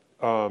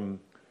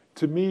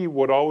to me,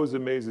 what always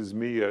amazes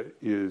me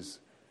is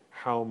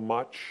how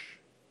much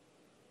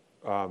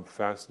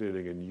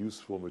fascinating and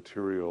useful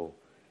material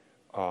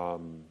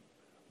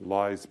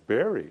lies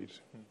buried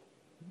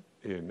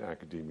in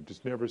academia. It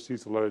just never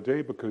sees the light of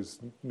day because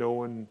no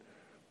one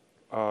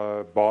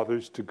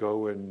bothers to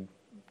go and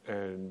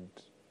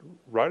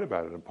write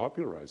about it and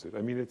popularize it.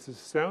 I mean, it's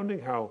astounding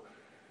how,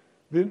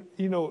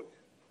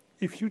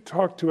 if you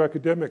talk to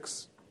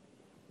academics,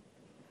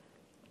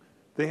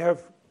 they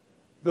have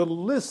the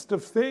list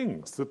of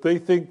things that they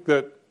think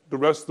that the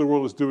rest of the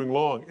world is doing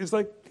long is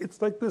like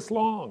this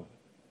long,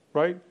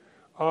 right?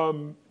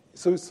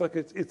 So it's like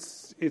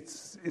it's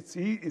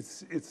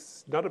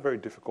not a very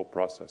difficult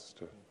process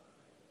to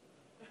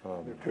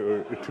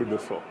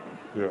dissolve.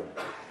 Yeah.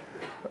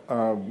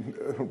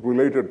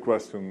 Related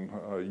question: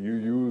 you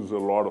use a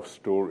lot of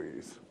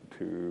stories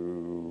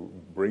to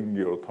bring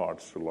your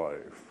thoughts to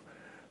life,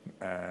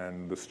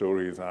 and the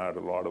stories add a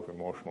lot of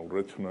emotional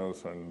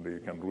richness, and you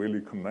can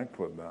really connect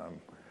with them.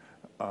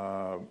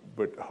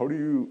 But how do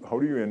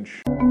you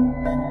ensure?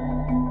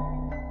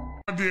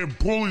 Goddamn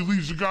Paulie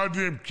leaves the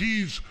goddamn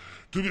keys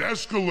to the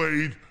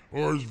Escalade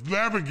or his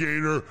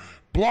navigator,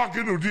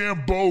 blocking the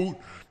damn boat.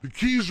 The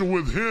keys are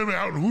with him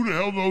out in who the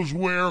hell knows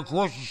where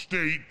across the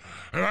state,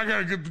 and I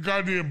gotta get the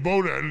goddamn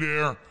boat out of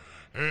there.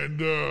 And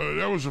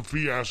that was a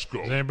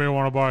fiasco. Does anybody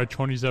want to buy a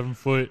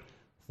 27-foot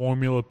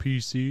Formula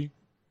PC?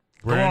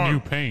 Brand new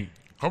paint.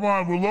 Come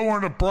on, we're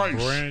lowering the price.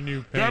 Brand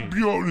new paint. That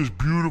boat is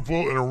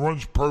beautiful and it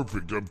runs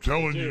perfect. I'm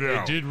telling you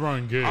now. It did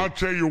run good. I'll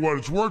tell you what,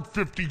 it's worth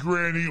 50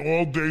 grand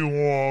all day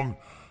long.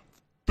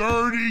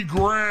 30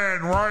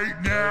 grand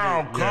right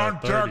now. 30,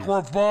 Contact 30.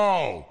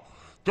 Rafal.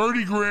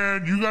 30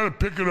 grand, you got to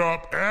pick it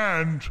up,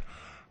 and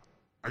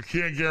I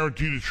can't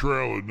guarantee the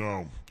trailer,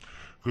 no,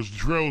 because the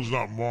trailer's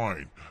not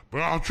mine.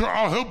 But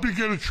I'll help you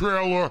get a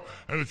trailer,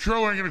 and the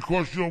trailer ain't gonna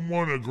cost you no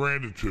more than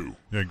 $1,000 or $2,000.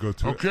 Yeah, go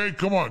to Okay,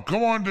 come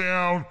on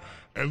down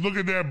and look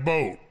at that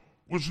boat.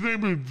 What's the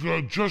name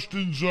of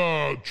Justin's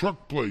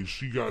truck place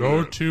he got?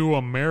 Go to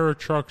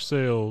Ameritruck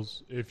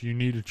Sales if you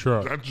need a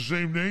truck. Is that the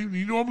same name?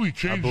 He normally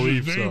changes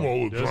believe his name so.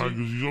 all the Does time he?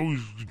 because he's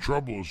always in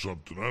trouble or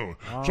something. I don't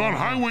know. It's on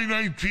Highway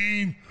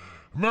 19,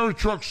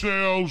 Ameritruck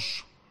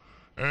Sales,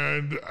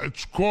 and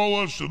it's call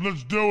us and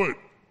let's do it.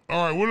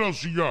 All right, what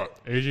else you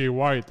got? AJ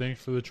White,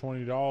 thanks for the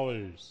 $20.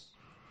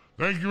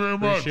 Thank you very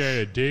much. Appreciate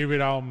it.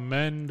 David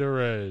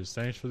Almendarez,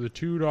 thanks for the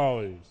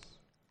 $2.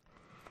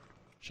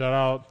 Shout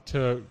out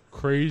to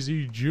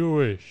Crazy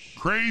Jewish.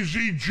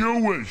 Crazy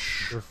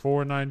Jewish.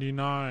 For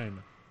 $4.99.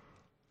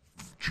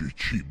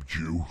 Cheap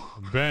Jew.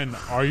 Ben,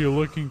 are you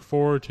looking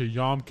forward to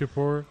Yom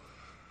Kippur?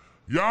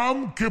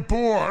 Yom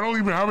Kippur. I don't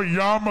even have a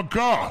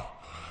yarmulke.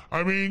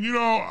 I mean,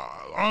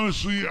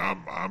 honestly,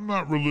 I'm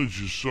not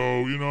religious, so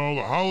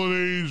the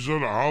holidays are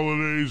the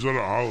holidays are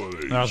the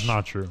holidays. That's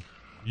not true.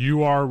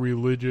 You are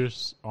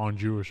religious on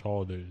Jewish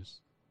holidays.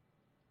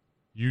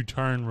 You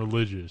turn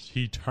religious.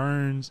 He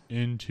turns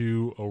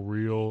into a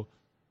real.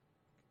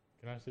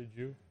 Can I say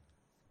Jew?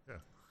 Yeah.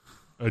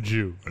 A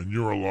Jew. And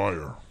you're a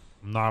liar.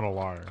 I'm not a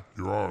liar.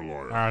 You are a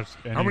liar. Ask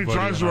How many anybody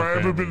times in have our I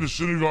ever family. been to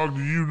synagogue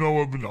that you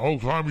know of in the whole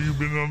time you've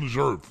been on this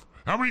earth?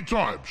 How many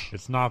times?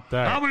 It's not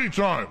that. How many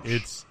times?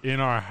 It's in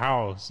our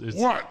house. It's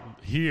What?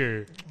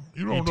 Here.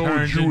 You don't He know what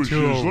turns Jewish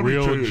into is. a Let me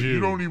real tell you, Jew. you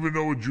don't even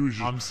know what Jewish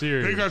is. I'm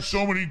serious. They got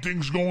so many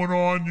things going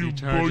on, you He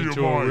blow turns your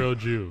into mind. a real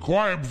Jew.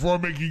 Quiet before I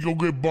make you go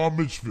get bar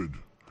mitzvahed.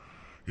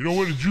 You know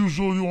what the Jews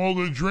will do all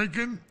their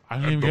drinking? I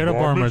didn't At even the get a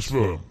bar mitzvah.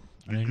 mitzvah.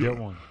 I didn't get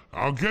one.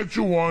 I'll get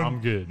you one. I'm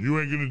good. You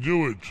ain't gonna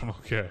do it.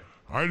 Okay.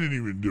 I didn't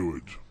even do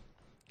it.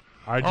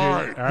 All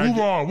right, move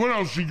on. What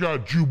else you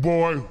got, Jew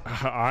boy?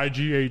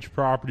 IGH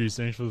Properties,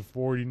 thanks for the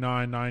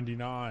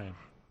 $49.99.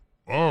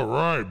 All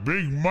right,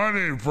 big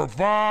money for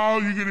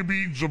fall. You're gonna be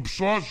eating some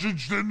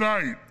sausage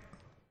tonight.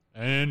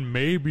 And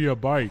maybe a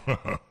bike.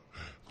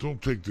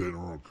 Don't take that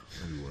wrong.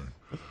 Anyway,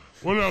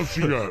 what else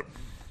you got?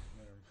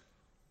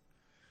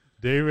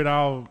 David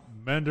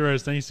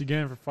Almendarez, thanks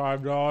again for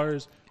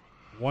 $5.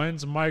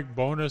 When's Mike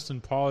Bonus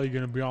and Paulie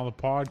going to be on the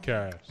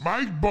podcast?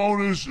 Mike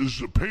Bonus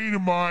is a pain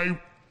in my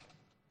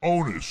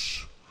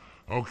onus.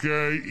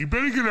 Okay? You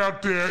better get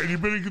out there and you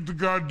better get the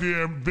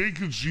goddamn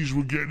vacancies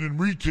we're getting in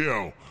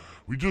retail.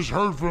 We just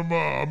heard from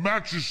a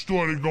mattress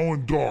store they're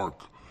going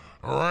dark.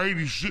 All right?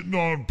 He's sitting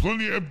on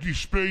plenty of empty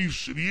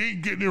space and he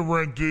ain't getting it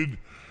rented.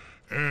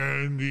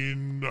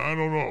 And I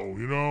don't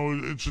know.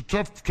 It's a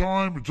tough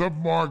time, a tough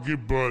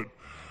market, but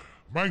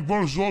Mike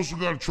Bonus has also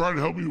got to try to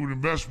help me with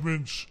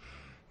investments.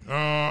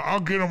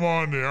 I'll get him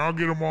on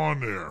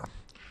there.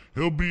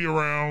 He'll be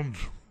around.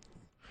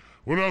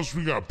 What else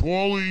we got?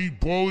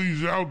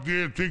 Paulie's out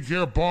there taking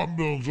care of apartment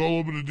buildings all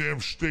over the damn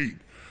state.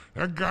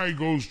 That guy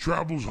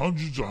travels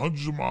hundreds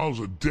of miles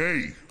a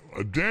day.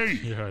 A day.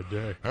 Yeah, a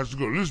day. Has to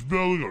go to this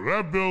building, go to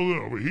that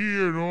building, over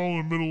here, and all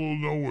in the middle of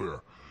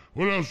nowhere.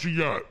 What else you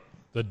got?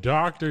 The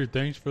doctor,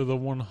 thanks for the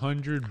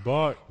 $100.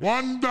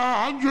 $100?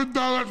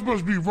 That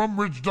must be from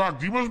Rich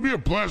Doctor. He must be a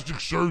plastic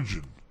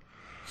surgeon.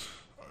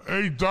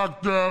 Hey,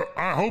 doctor,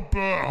 I hope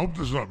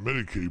there's not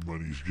Medicaid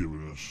money he's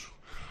giving us.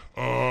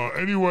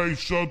 Anyway,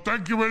 so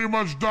thank you very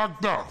much,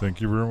 doctor.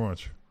 Thank you very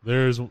much.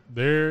 There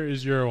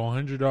is your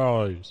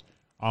 $100.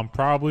 I'm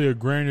probably a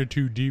grand or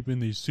two deep in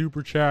these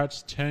super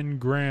chats. 10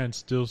 grand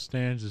still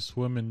stands to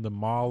swim in the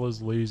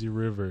Mala's lazy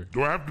river.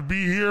 Do I have to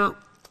be here?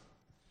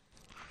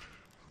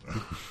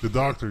 The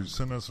doctor,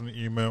 send us an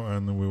email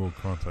and then we will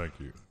contact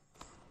you.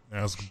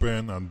 Ask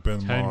Ben on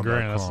benmall.com. 10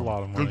 grand, that's a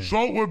lot of money.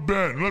 Consult with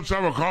Ben. Let's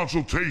have a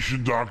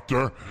consultation,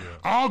 doctor. Yeah.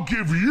 I'll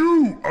give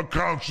you a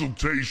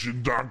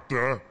consultation,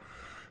 doctor.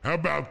 How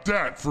about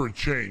that for a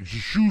change? The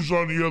shoe's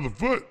on the other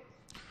foot.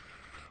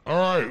 All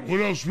right,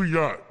 what else we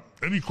got?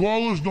 Any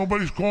callers?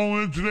 Nobody's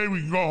calling in today. We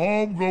can go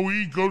home, go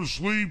eat, go to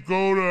sleep,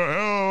 go to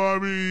hell. I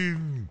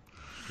mean...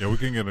 Yeah, we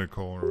can get a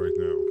caller right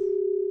now.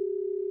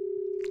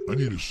 I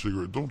need a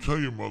cigarette. Don't tell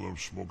your mother I'm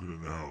smoking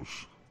in the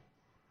house.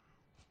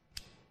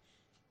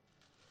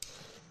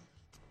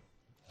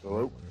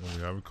 Hello?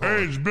 We have a caller.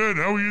 Hey, it's Ben.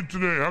 How are you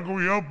today? How can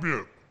we help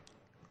you?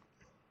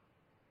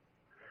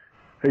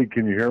 Hey,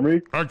 can you hear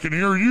me? I can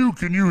hear you.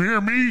 Can you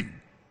hear me?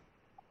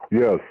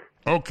 Yes.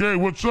 Okay,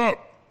 what's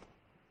up?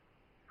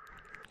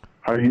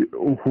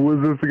 Who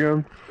is this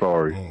again?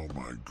 Sorry. Oh,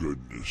 my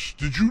goodness.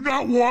 Did you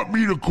not want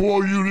me to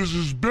call you? This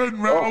is Ben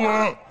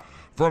Malla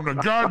from the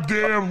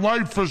goddamn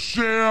Life for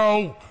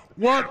Sale.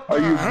 What the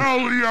hell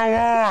do you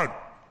want?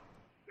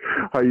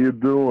 How you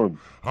doing?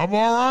 I'm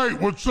all right.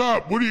 What's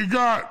up? What do you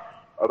got?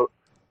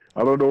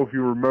 I don't know if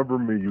you remember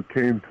me. You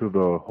came to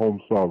the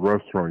Homestyle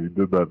restaurant. You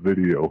did that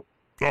video.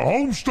 The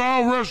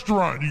Homestyle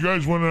restaurant. You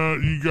guys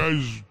you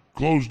guys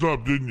closed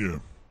up, didn't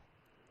you?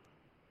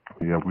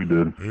 Yeah, we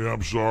did. Yeah,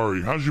 I'm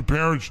sorry. How's your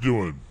parents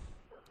doing?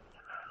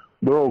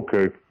 They're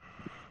okay.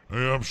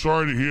 Yeah, I'm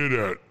sorry to hear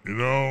that. You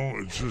know,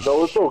 it's just...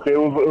 No, it's okay. It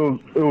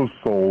was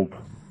sold.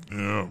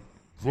 Yeah.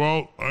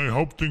 Well, I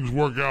hope things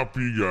work out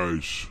for you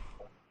guys.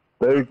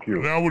 Thank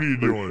you. Now what are you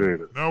doing?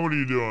 Appreciate it. Now what are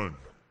you doing?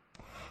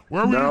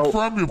 Where were you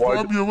from?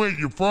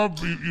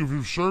 You're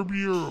from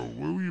Serbia, or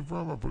where were you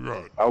from? I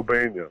forgot.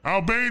 Albania.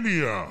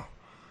 Albania.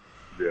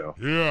 Yeah.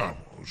 Yeah.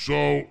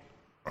 So,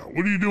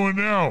 what are you doing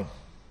now?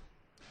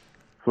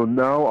 So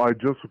now I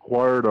just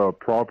acquired a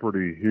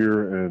property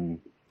here in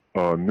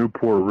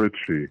Newport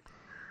Richie.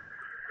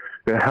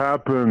 It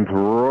happened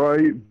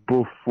right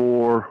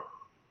before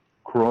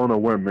Corona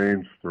went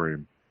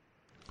mainstream.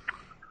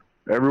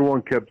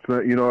 Everyone kept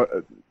saying,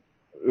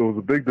 it was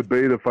a big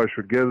debate if I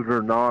should get it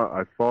or not.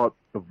 I thought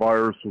the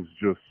virus was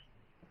just,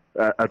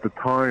 at the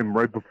time,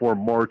 right before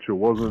March, it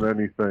wasn't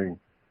anything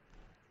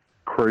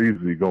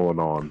crazy going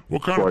on.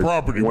 What kind of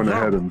property? I went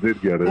ahead and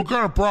did get it. What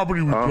kind of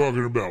property are we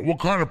talking about? What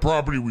kind of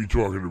property are we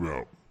talking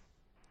about?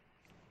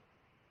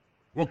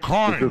 What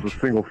kind? It's just a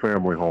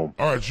single-family home.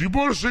 All right, so you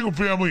bought a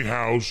single-family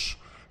house,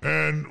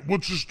 and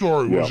what's the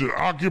story? Was it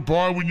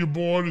occupied when you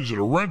bought it? Is it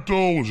a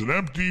rental? Was it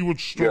empty?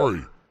 What's the story?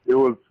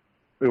 Yeah.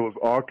 It was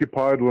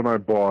occupied when I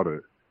bought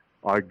it.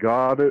 I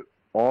got it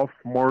off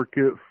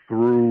market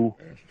through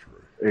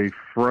a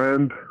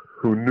friend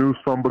who knew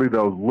somebody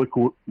that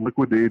was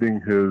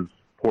liquidating his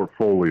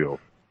portfolio.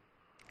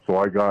 So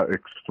I got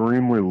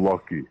extremely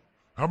lucky.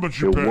 How much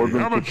you pay?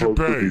 How much you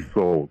pay? To be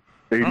sold.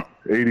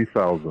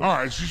 $80,000. All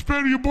right, so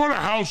you bought a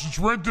house, it's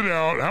rented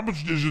out. How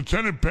much is the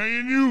tenant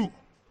paying you?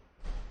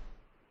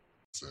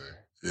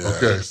 Yeah.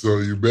 Okay, so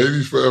you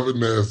Baby Forever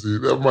Nasty.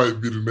 That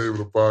might be the name of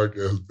the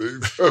podcast,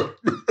 Baby Forever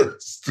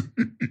Nasty.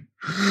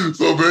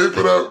 So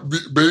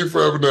Baby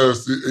Forever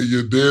Nasty, and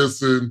you're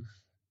dancing,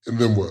 and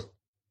then what?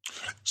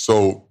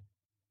 So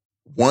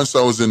once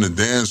I was in the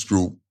dance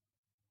group,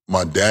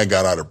 my dad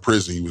got out of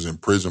prison. He was in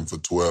prison for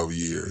 12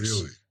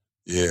 years. Really?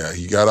 Yeah,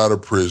 he got out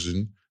of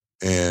prison,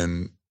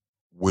 and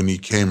when he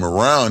came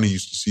around, he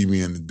used to see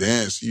me in the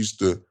dance. He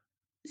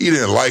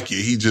didn't like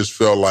it. He just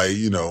felt like,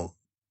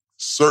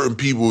 certain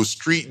people,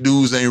 street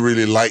dudes ain't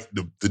really like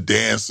the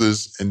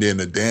dancers, and then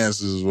the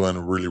dancers weren't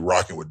really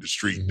rocking with the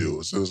street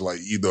dudes. So it was like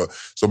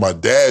so my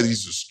dad,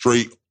 he's a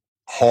straight,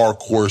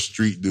 hardcore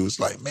street dude. It's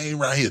like, man,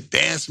 around here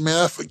dancing, man,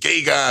 that's for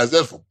gay guys,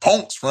 that's for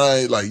punks,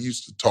 right? Like, he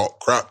used to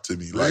talk crap to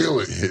me. Like,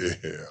 really?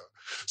 Yeah.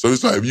 So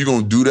it's like, if you're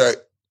going to do that,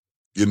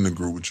 get in the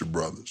group with your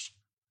brothers.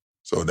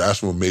 So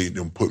that's what made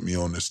them put me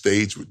on the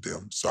stage with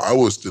them. So I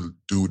was the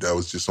dude that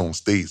was just on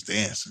stage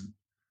dancing.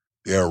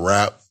 They'll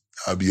rap.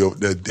 I'll be over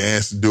there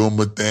dancing, doing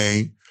my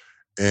thing.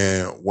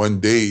 And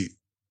one day,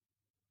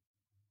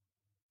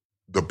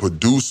 the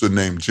producer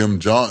named Jim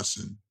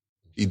Johnson,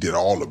 he did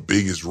all the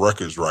biggest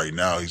records right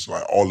now. He's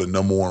like all the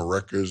 #1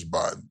 records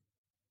by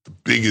the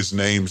biggest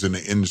names in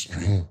the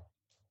industry. Mm-hmm.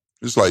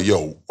 It's like,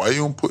 yo, why you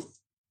don't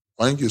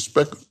get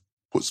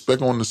put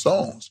Spec on the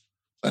songs?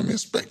 I mean,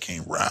 Spec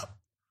can't rap.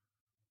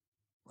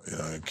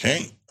 I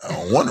can't. I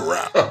don't want to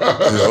rap.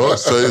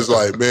 So it's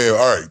like, man,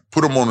 all right,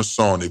 put him on the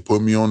song. They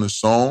put me on the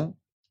song.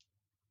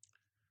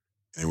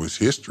 It was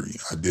history.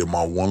 I did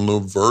my one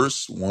little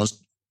verse.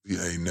 Once,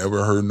 I ain't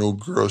never heard no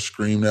girl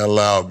scream that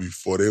loud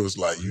before. They was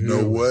like, you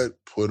know what?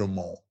 Put them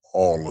on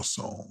all the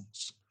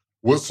songs.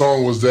 What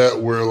song was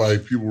that where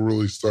like people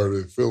really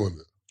started feeling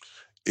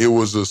it? It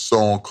was a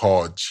song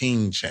called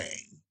Ching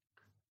Chang.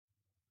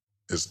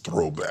 It's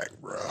throwback,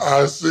 bro.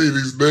 I see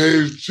these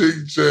names,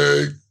 Ching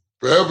Chang,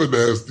 Forever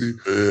Nasty.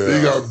 Yeah.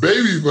 They got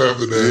Baby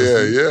Forever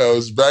Nasty. Yeah. It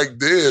was back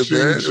then, Ching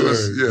man.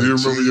 Chang. Do you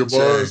remember your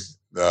bars?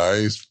 Nah,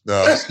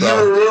 stop. You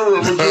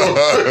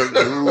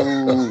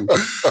remember?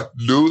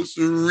 No,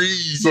 siree.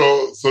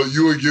 So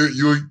you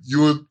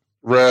would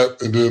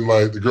rap, and then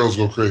like the girls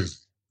go crazy.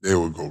 They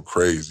would go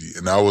crazy,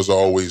 and I was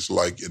always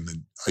like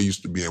I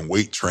used to be in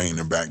weight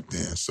training back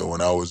then. So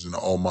when I was in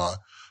all my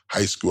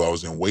high school, I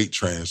was in weight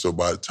training. So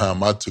by the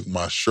time I took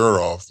my shirt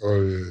off,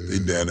 they yeah.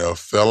 damn near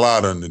fell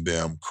out on the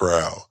damn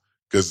crowd.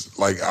 Because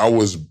like I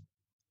was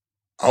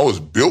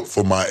built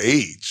for my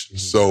age. Mm-hmm.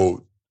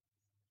 So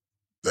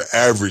the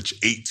average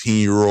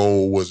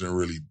 18-year-old wasn't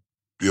really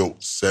built.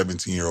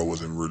 17-year-old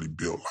wasn't really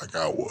built like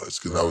I was.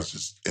 Because I was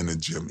just in the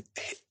gym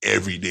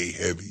every day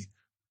heavy.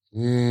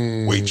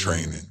 Weight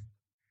training.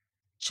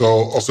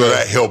 So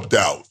that helped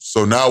out.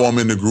 So now I'm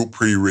in the group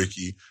Pretty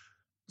Ricky.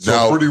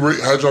 So Pretty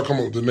Ricky, how'd y'all come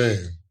up with the name?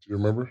 Do you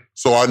remember?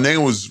 So our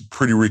name was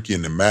Pretty Ricky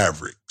and the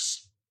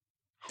Mavericks.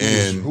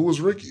 Who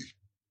was Ricky?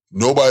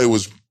 Nobody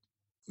was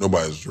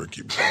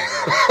Ricky, bro.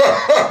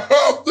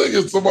 I'm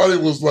thinking somebody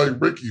was like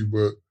Ricky,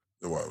 but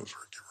nobody was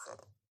Ricky, bro.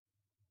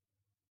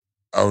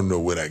 I don't know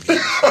where that came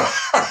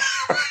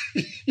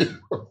from.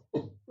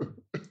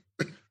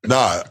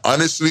 Nah,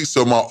 honestly,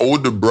 so my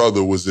older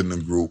brother was in the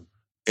group,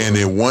 and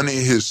in one of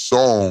his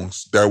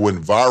songs that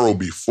went viral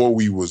before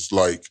we was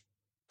like,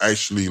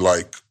 actually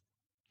like,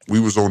 we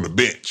was on the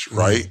bench,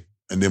 right?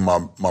 And then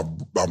my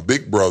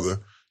big brother,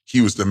 he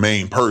was the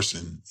main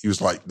person. He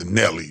was like the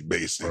Nelly,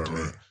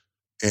 basically. Right.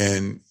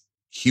 And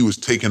he was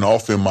taking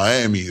off in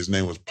Miami. His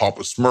name was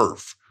Papa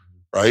Smurf,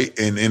 right?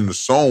 And in the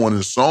song, one of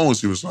the songs,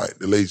 he was like,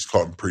 the ladies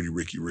called him Pretty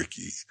Ricky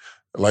Ricky.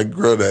 Like,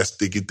 girl, that's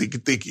thicky, thicky,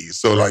 thicky.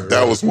 So like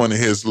that was one of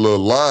his little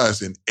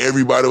lines, and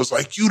everybody was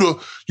like, you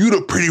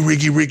the Pretty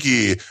Ricky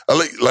Ricky.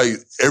 Like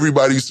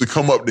everybody used to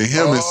come up to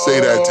him and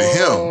say that to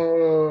him.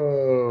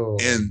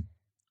 And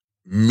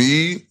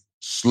me,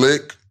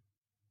 Slick,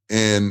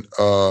 and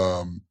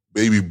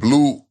Baby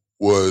Blue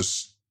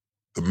was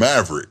the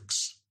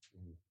Mavericks.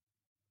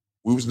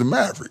 We was the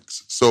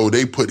Mavericks. So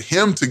they put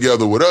him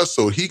together with us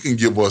so he can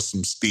give us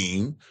some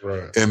steam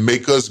and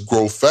make us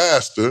grow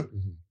faster.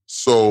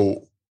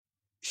 So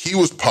he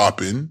was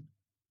popping.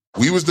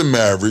 We was the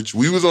Mavericks.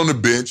 We was on the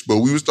bench, but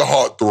we was the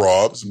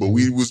heartthrobs, but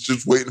we was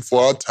just waiting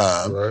for our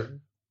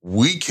time.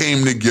 We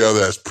came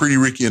together as Pretty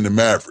Ricky and the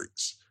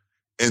Mavericks.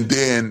 And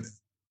then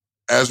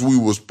as we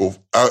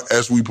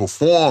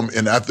performed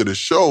and after the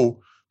show,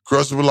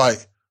 girls were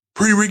like,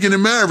 Pretty Ricky and the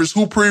Mavericks,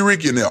 who Pretty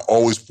Ricky? And they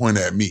always point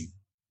at me.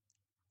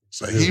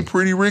 It's like, he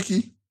Pretty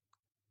Ricky?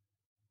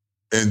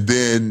 And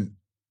then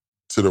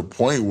to the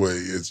point where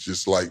it's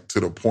just like, to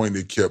the point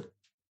they kept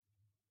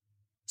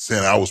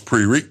saying I was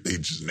Pretty Ricky. They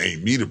just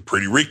named me the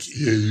Pretty Ricky.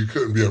 Yeah, you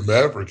couldn't be a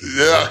Maverick.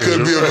 Yeah, I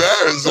couldn't be a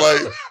Maverick. It's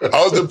like,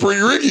 I was the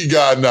Pretty Ricky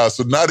guy now.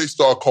 So now they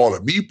start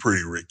calling me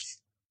Pretty Ricky.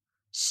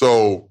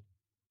 So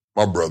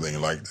my brother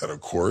ain't like that,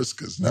 of course,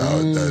 because now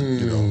that,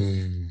 you know,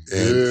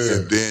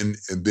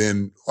 and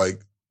then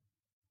like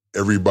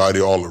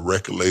everybody, all the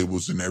record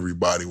labels and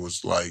everybody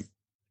was like,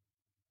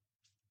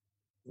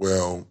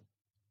 well,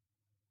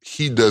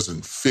 he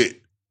doesn't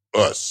fit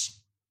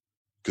us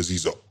because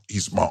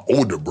he's my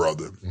older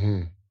brother.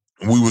 And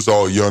we was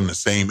all young, the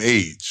same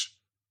age.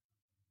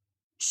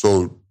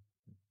 So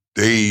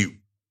they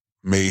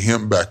made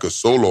him back a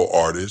solo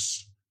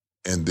artist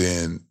and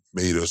then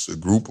made us a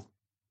group.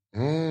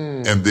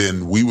 And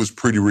then we was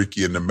Pretty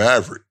Ricky and the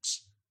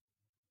Mavericks.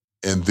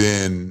 And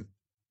then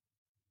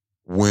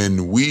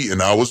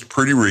and I was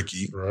Pretty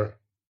Ricky.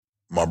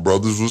 My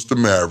brothers was the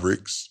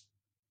Mavericks.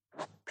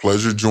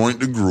 Pleasure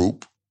joined the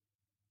group.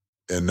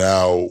 And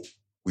now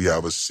we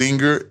have a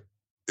singer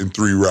and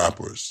 3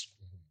 rappers.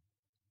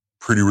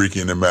 Pretty Ricky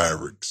and the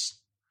Mavericks.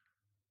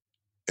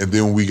 And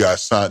then we got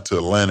signed to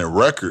Atlantic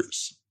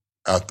Records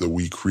after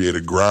we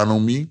created Grind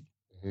on Me.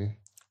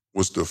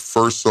 Was the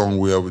first song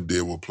we ever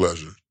did with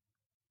Pleasure.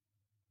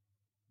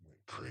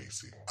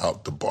 Crazy.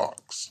 Out the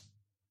box.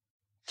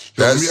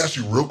 Let me ask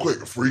you real quick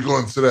before you go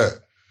into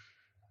that.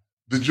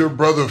 Did your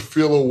brother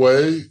feel a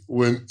way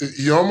when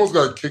he almost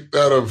got kicked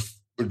out of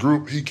the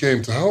group he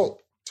came to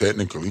help?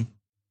 Technically.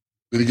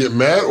 Did he get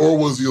mad, or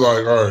was he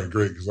like, all right,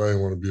 great, because I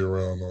didn't want to be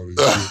around all these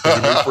people?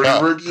 Did he be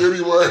Pretty Ricky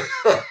anyway?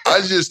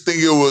 I just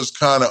think it was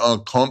kind of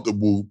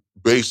uncomfortable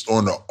based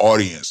on the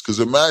audience.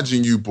 Because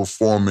imagine you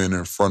performing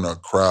in front of a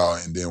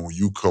crowd, and then when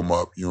you come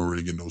up, you don't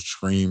really get no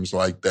screams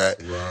like that.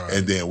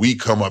 And then we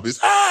come up, it's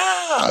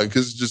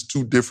because it's just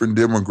 2 different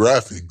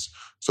demographics.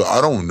 So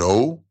I don't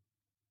know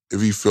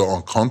if he felt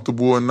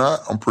uncomfortable or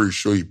not. I'm pretty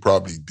sure he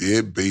probably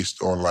did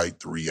based on like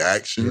the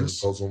reactions. You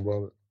ever told him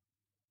about it?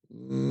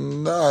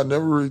 Nah, I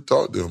never really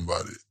talked to him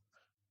about it.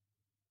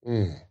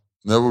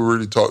 Never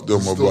really talked to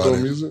him about still it.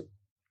 doing music?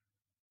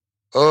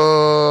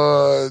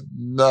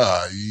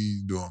 Nah, he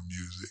ain't doing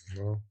music.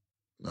 No?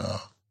 Nah.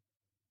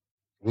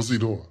 What's he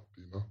doing?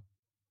 Do you know?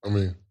 I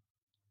mean,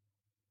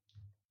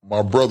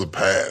 my brother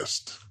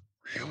passed.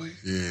 Really?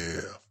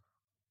 Yeah.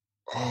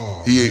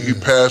 Oh, he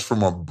passed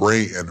from a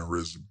brain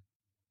aneurysm.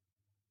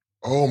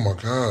 Oh my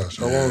gosh.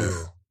 How long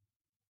ago?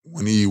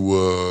 When he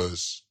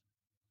was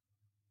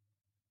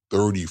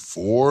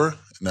 34, and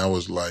that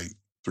was like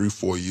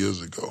 3-4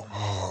 years ago.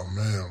 Oh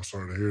man, I'm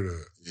sorry to hear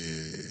that.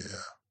 Yeah.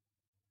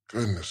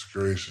 Goodness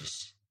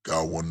gracious.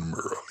 God wanted him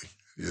early.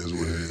 It is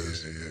what it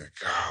is. Yeah,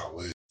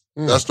 golly.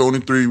 That's the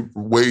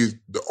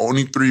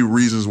only 3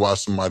 reasons why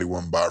somebody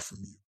wouldn't buy from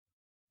you.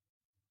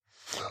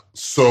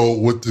 So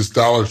with this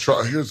dollar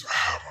truck, oh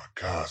my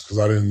gosh, because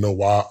I didn't know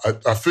why.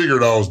 I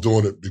figured I was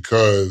doing it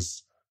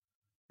because,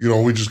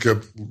 we just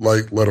kept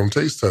let them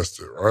taste test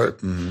it, right?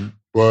 Mm-hmm.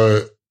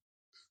 But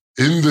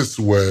in this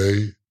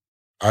way,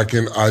 I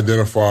can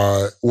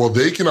identify,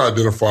 they can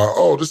identify,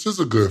 this is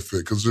a good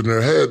fit, because in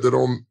their head, they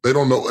don't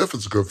know if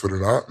it's a good fit or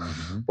not.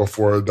 Mm-hmm. But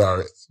for a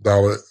dollar,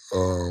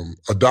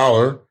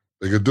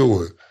 they could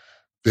do it.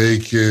 They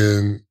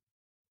can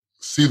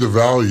see the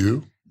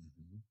value,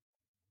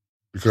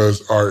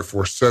 because, all right,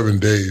 for 7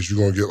 days, you're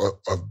going to get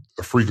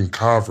a freaking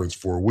conference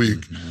for a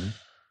week. Mm-hmm.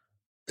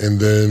 And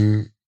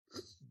then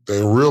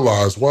they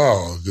realize,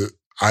 wow, that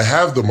I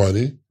have the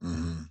money,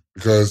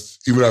 because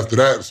even after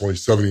that, it's only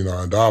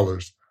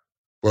 $79.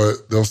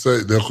 But they'll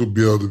could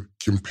be able to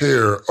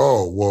compare,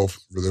 for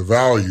the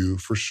value,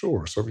 for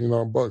sure,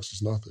 $79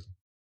 is nothing.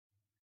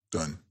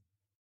 Done.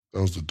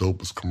 That was the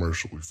dopest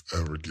commercial we've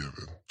ever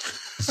given.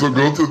 So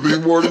go to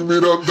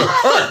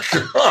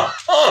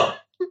themorningmeetup.com.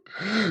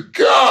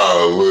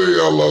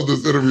 Golly, I love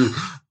this interview.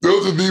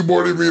 Go to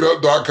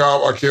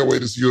themorningmeetup.com. I can't wait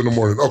to see you in the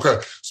morning.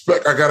 Okay,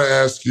 Spec, I got to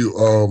ask you,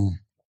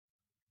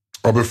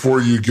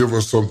 before you give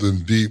us something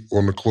deep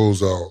on the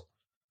closeout,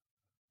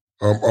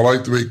 I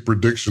like to make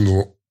predictions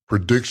on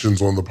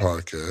the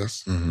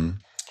podcast. Mm-hmm.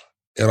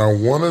 And I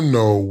want to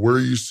know where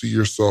you see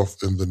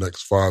yourself in the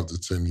next 5 to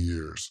 10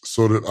 years,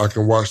 so that I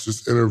can watch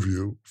this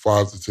interview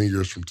 5 to 10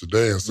 years from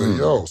today and say,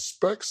 yo,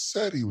 Spec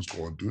said he was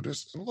going to do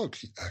this. And look,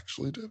 he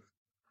actually did it.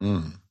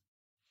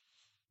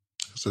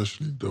 It's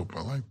actually dope.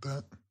 I like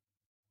that.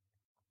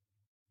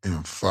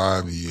 In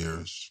 5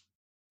 years.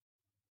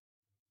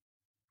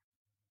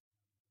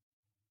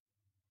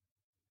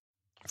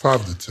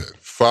 5 to 10.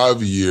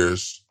 5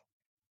 years,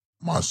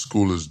 my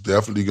school is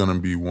definitely going to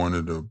be one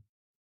of the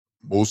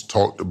most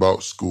talked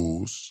about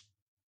schools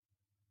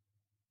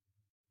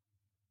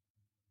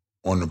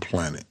on the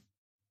planet.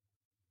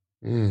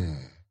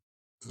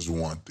 Is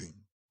one thing.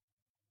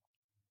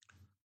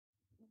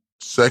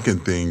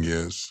 Second thing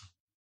is,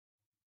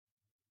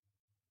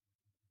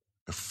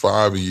 in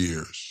 5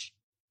 years,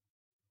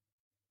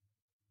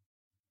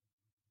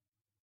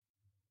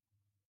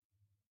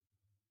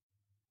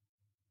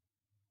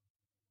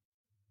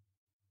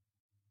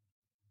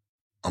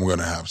 I'm going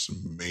to have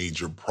some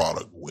major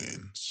product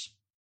wins.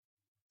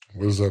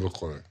 What does that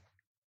look like?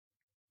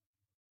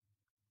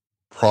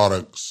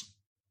 Products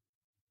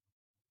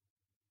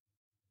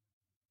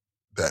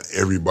that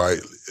everybody,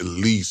 at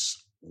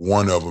least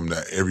one of them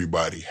that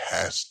everybody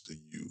has to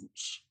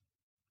use.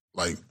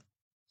 Like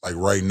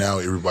right now,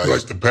 everybody...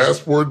 Like the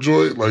passport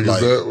joint? Like is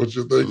that what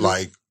you're thinking?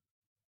 Like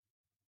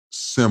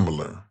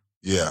similar.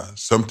 Yeah,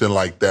 something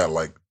like that.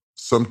 Like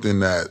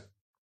something that,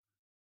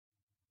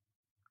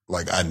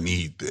 like, I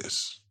need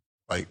this.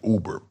 Like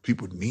Uber.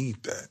 People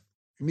need that.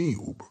 You need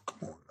Uber.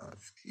 Come on now.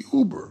 You need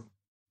Uber.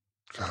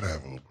 Gotta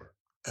have Uber.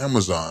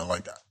 Amazon.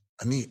 Like,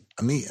 I need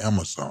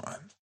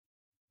Amazon.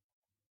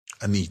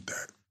 I need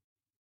that.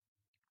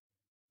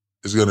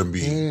 It's going to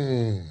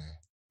be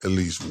at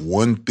least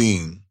one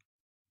thing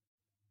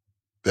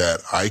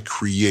that I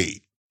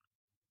create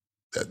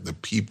that the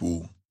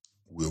people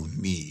will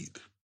need.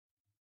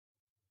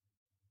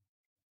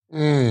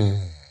 And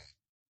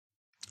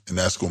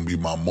that's going to be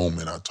my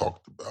moment I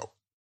talked about.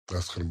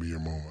 That's going to be your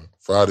moment.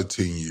 5 to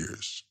 10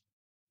 years.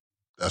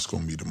 That's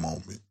going to be the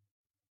moment.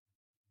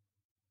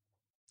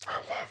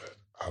 I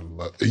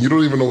love it. And you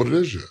don't even know what it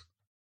is yet.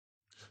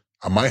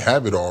 I might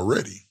have it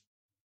already.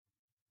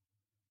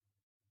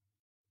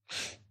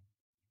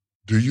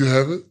 Do you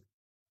have it?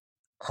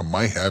 I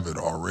might have it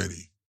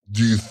already.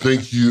 Do you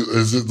think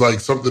is it like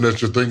something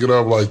that you're thinking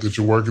of, like that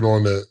you're working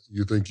on that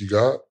you think you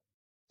got?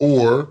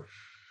 Or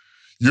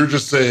you're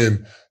just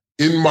saying,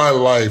 in my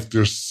life,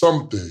 there's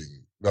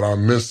something that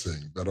I'm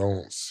missing that I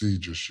don't see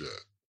just yet?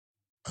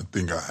 I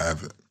think I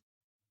have it.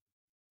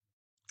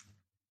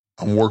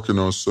 I'm working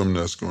on something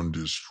that's going to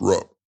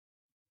disrupt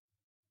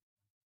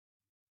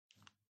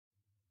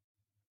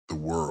the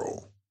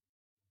world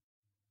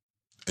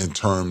in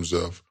terms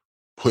of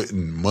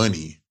putting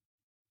money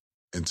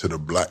into the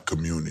Black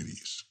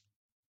communities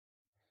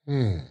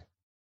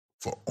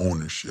for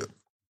ownership.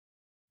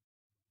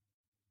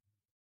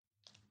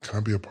 Can I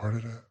be a part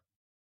of that?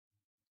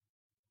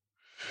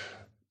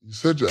 You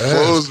said you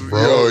Close, asked,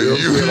 bro.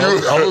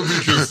 I'm going to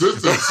be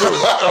consistent, too.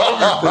 I'm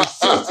going to be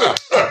persistent.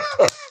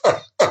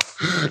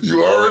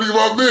 You already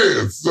my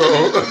man, so.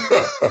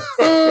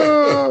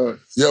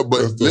 Yeah,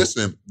 but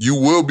listen, you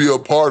will be a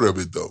part of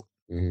it, though.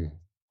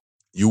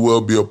 You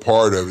will be a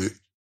part of it.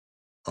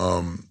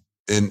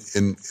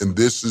 And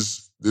this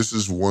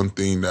is one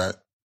thing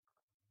that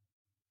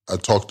I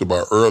talked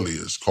about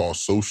earlier. It's called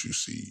Social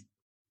Seed,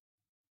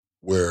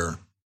 where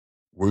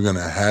we're going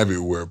to have it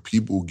where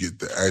people get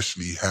to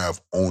actually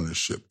have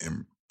ownership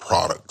in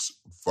products,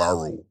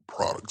 viral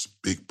products,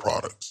 big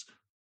products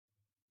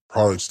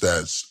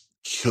that's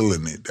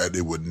killing it, that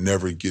they would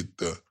never get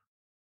the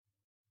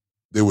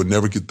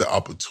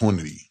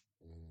opportunity.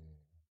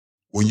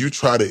 When you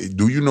try to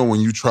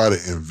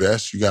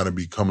invest, you got to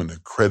become an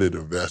accredited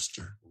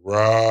investor.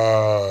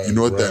 Right. You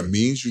know what that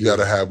means? You got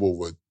to have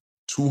over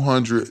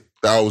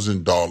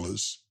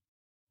 $200,000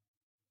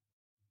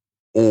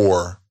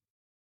 and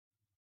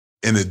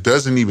it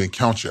doesn't even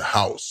count your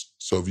house.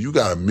 So if you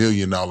got $1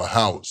 million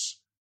house,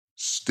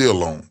 still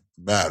don't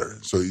matter.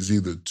 So it's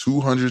either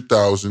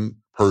 $200,000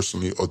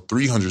 personally or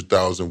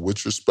 $300,000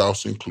 with your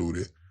spouse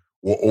included,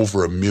 or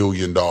over $1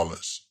 million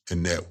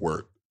in net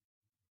worth.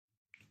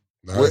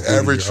 What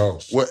average?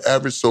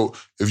 So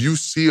if you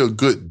see a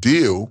good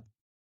deal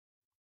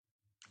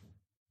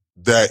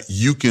that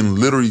you can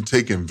literally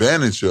take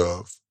advantage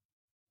of,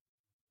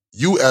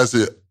 you as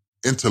an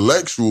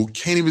intellectual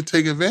can't even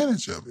take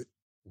advantage of it.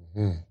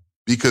 Mm-hmm.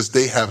 Because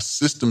they have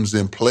systems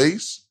in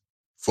place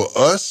for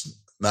us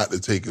not to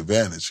take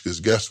advantage. Because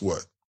guess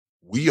what?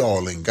 We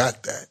all ain't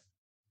got that.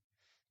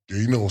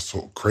 You know what's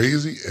so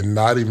crazy? And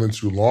not even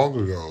too long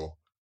ago,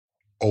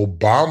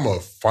 Obama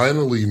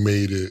finally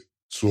made it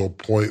to a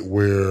point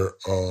where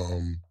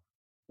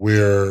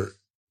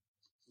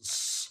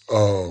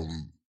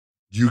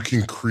you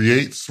can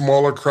create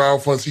smaller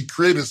crowd funds. He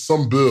created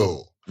some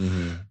bill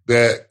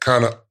that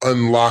kind of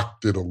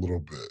unlocked it a little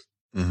bit.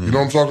 Mm-hmm. You know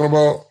what I'm talking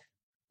about?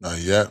 Not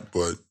yet,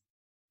 but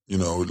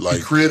like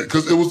he created,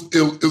 because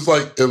it's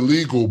like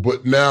illegal,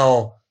 but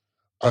now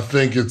I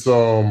think it's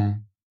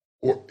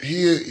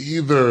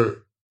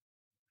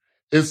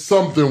it's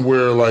something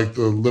where like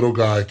the little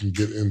guy can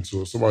get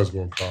into it. Somebody's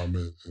going to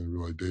comment and be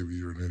like, "Davey,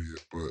 you're an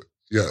idiot," but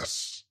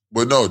yes.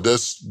 But no,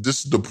 this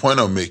is the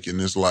point I'm making.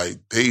 It's like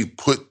they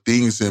put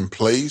things in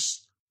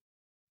place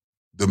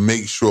to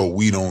make sure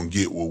we don't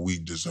get what we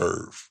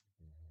deserve.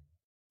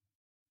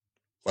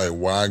 Like,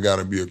 why I got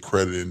to be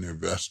accredited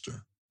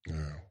investor?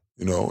 Yeah.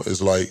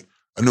 It's like,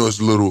 I know it's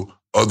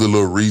other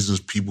little reasons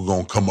people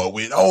gonna come up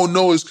with. Oh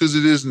no, it's because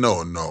it is.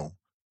 No.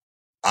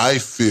 I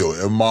feel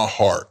in my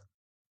heart,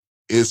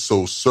 it's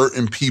so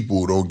certain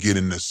people don't get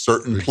into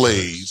certain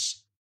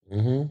plays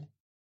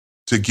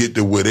to get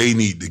to where they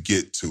need to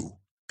get to.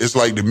 It's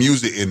like the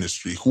music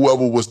industry.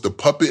 Whoever was the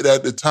puppet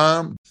at the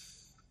time.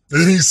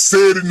 And he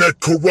said in that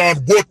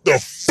Quran, what the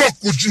fuck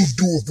would you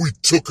do if we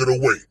took it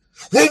away?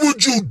 What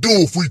would you do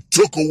if we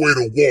took away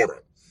the water?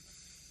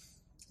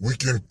 We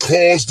can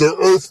cause the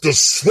earth to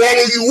swallow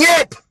you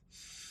up.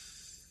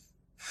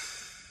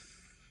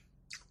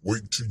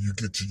 Wait until you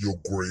get to your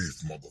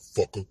grave,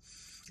 motherfucker.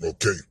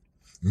 Okay.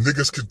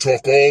 Niggas can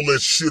talk all that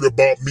shit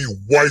about me,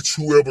 whites,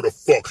 whoever the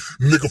fuck.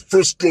 Nigga,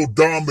 Frisco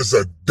Dom is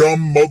a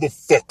dumb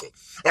motherfucker.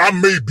 I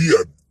may be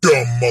a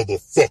dumb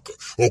motherfucker,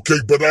 okay?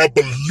 But I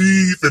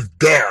believe in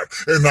God,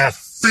 and I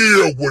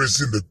fear what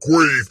is in the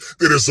grave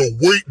that is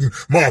awaiting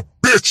my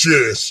bitch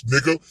ass,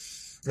 nigga.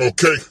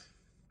 Okay?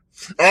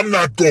 I'm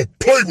not gonna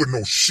play with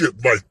no shit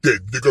like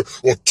that, nigga,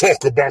 or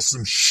talk about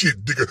some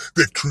shit, nigga,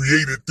 that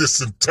created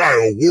this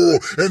entire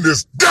world and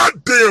this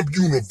goddamn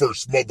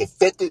universe,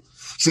 motherfucker.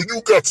 So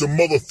you got some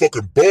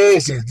motherfucking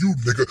balls on you,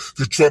 nigga,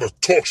 to try to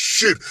talk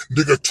shit,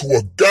 nigga, to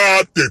a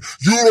God that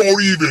you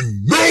don't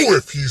even know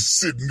if he's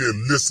sitting there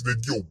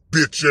listening to your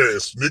bitch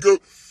ass, nigga.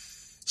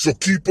 So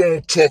keep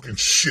on talking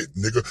shit,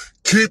 nigga.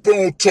 Keep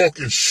on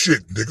talking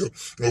shit, nigga,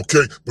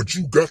 okay? But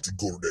you got to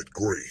go to that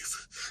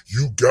grave.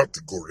 You got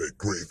to go to that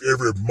grave.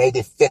 Every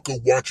motherfucker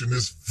watching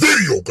this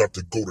video got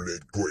to go to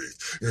that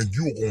grave. And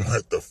you're going to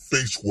have to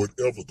face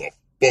whatever the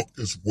fuck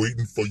is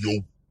waiting for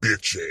your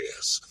bitch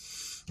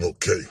ass.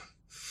 Okay?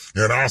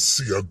 And I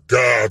see a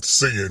God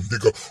saying,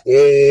 nigga,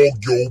 all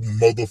your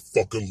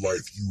motherfucking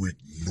life, you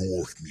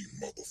ignored me,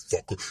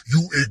 motherfucker.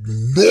 You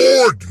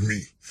ignored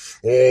me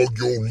all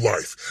your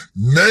life.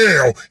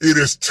 Now it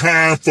is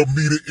time for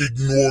me to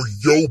ignore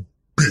your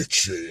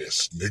bitch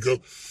ass,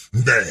 nigga.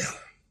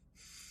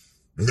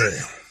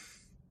 Now,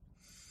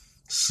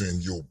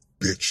 send your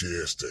bitch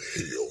ass to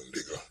hell,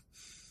 nigga.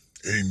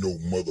 Ain't no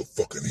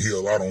motherfucking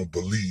hell. I don't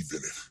believe in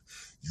it.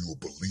 You'll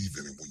believe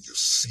in it when you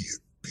see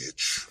it,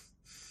 bitch.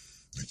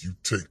 And you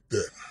take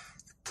that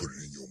and put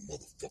it in your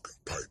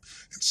motherfucking pipe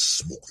and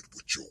smoke it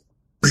with your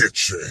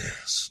bitch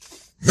ass.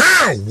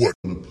 Now what?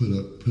 I'm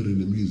gonna put in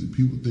the music.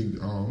 People think,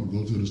 oh, I'm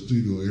gonna go to the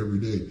studio every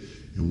day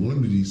and one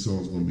of these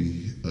songs gonna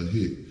be a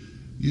hit.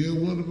 Yeah,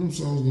 one of them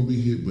songs gonna be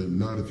hit, but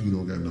not if you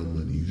don't got no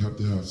money. You have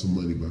to have some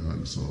money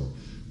behind the song.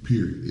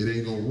 Period. It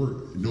ain't gonna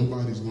work.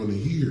 Nobody's gonna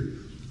hear.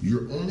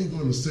 You're only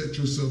gonna set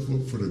yourself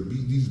up for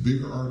these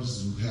bigger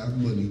artists who have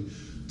money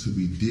to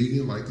be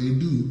digging like they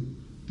do.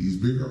 These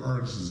bigger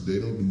artists, they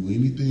don't do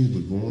anything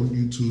but go on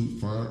YouTube,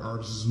 find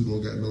artists who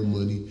don't got no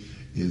money,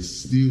 and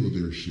steal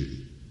their shit.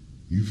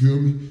 You feel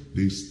me?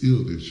 They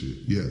steal their shit.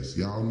 Yes,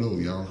 y'all know.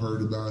 Y'all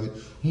heard about it.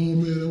 Oh,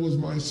 man, that was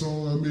my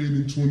song I made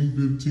in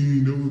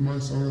 2015. That was my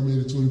song I made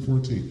in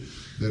 2014.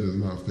 That is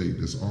not fake.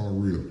 That's all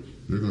real.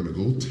 They're going to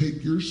go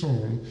take your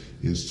song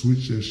and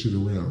switch that shit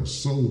around.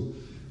 So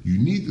you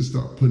need to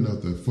stop putting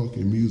out that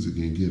fucking music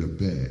and get a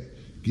bag.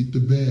 Get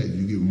the bag.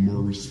 You get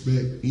more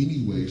respect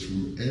anyways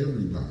from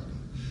everybody.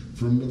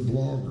 From the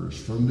bloggers,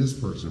 from this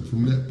person,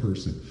 from that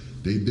person.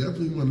 They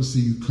definitely want to see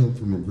you come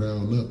from the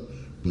ground up,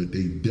 but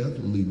they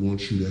definitely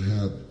want you to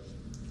have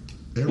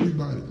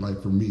everybody,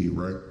 like for me,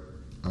 right?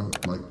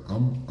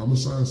 I'm gonna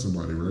sign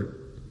somebody, right?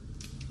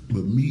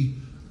 But me,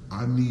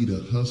 I need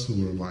a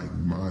hustler like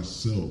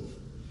myself.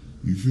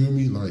 You feel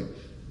me? Like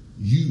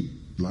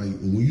like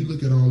when you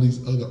look at all these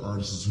other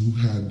artists who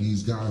have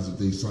these guys that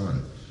they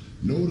sign,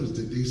 notice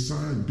that they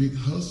sign big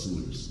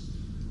hustlers,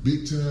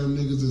 big time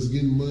niggas that's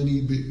getting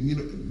money. Big,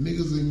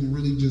 niggas ain't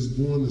really just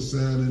going to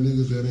sign the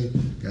niggas that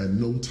ain't got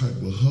no type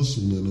of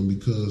hustle in them,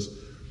 because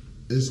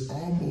it's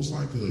almost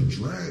like a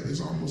drag.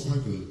 It's almost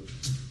like a,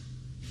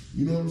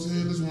 you know what I'm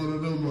saying? It's one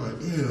of them like,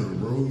 damn,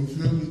 bro, you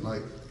feel me?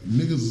 Like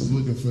niggas is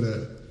looking for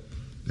that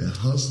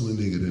hustling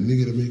nigga, the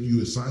nigga that make you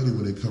excited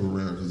when they come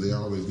around because they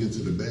always get to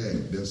the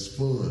bag. That's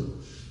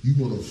fun. You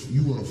want a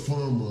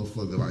fun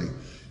motherfucker, like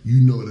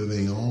you know that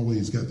ain't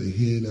always got their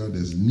head out,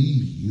 that's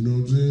needy. You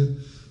know what I'm saying?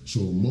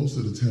 So most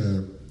of the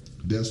time,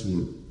 that's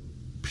what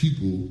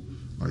people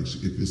like.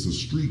 If it's a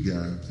street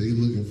guy, they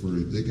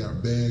they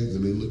got bags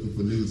and they looking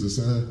for niggas to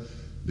sign.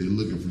 They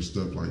looking for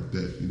stuff like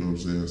that. You know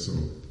what I'm saying? So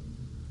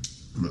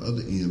on the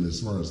other end,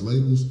 as far as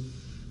labels,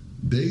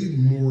 they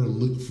more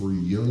look for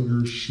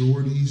younger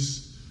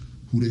shorties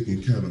who they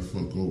can kind of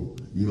fuck over.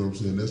 You know what I'm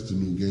saying? That's the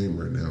new game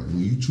right now. When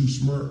you too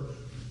smart,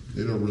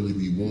 they don't really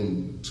be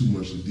wanting too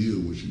much to deal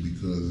with you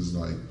because it's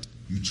like,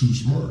 you too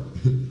smart.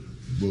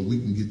 But we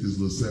can get this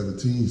little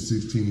 17,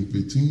 16,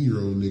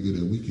 15-year-old nigga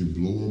that we can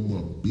blow him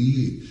up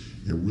big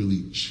and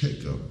really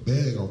check a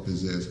bag off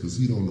his ass because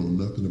he don't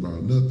know nothing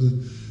about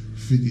nothing.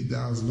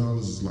 $50,000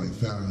 is like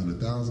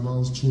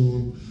 $500,000 to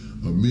him,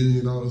 $1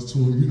 million to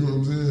him, you know what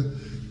I'm saying?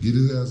 Get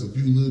his ass a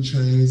few little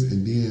chains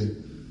and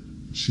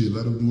then shit,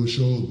 let him do a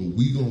show, but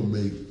we gonna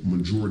make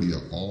majority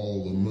of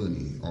all the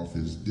money off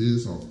his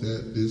this, off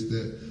that, this,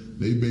 that.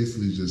 They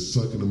basically just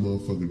sucking the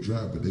motherfucker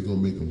dry, but they gonna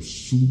make them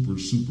super,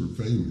 super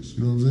famous.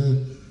 You know what I'm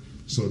saying?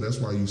 So that's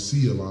why you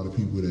see a lot of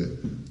people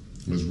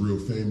that's real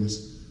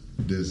famous,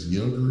 that's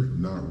younger,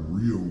 not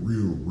real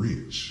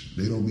rich.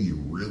 They don't be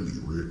really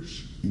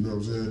rich. You know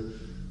what I'm saying?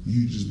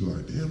 You just be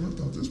like, damn, I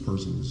thought this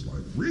person was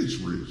like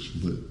rich,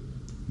 but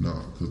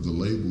nah, because the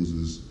labels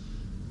is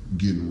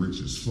getting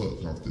rich as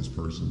fuck off this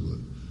person,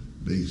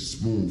 but they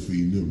spoon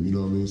feeding them, you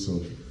know what I mean?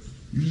 So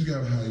you just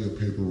gotta have your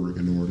paperwork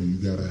in order, you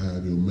gotta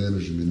have your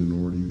management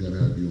in order, you gotta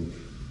have your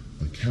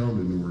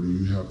accounting in order,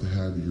 you have to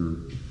have your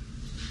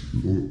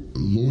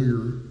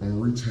lawyer on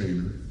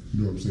retainer,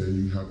 you know what I'm saying?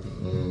 You have to,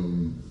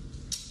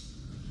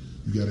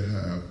 you gotta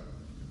have,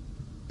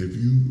 if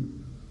you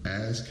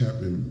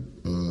ASCAP and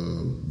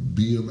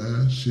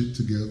BMI shit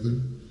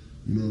together,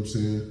 you know what I'm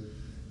saying?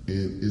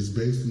 And it's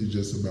basically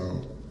just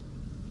about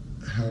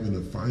having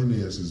the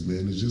finances,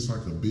 man. It's just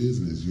like a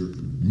business. Your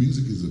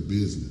music is a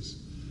business.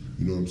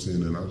 You know what I'm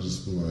saying? And I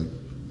just feel like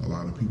a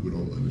lot of people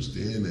don't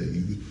understand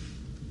that.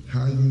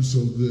 How you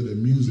so good at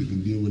music,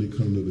 and then when it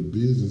comes to the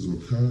business or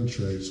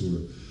contracts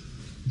or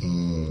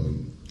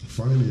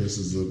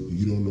finances,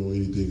 you don't know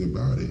anything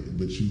about it.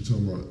 But you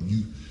talking about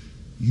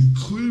you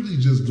clearly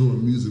just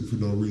doing music for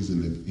no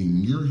reason. And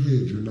in your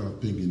head, you're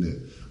not thinking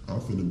that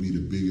I'm finna be the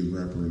biggest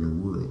rapper in the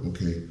world.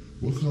 Okay,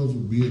 what comes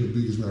with being the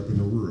biggest rapper in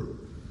the world?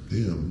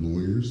 Damn,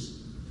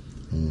 lawyers,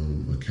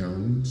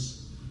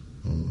 accountants,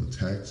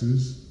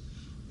 taxes.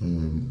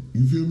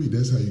 You feel me?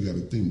 That's how you got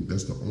to think.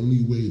 That's the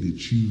only way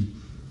that you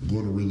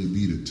going to really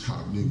be the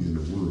top nigga in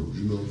the world.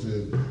 You know what I'm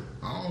saying?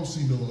 I don't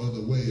see no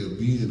other way of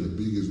being the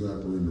biggest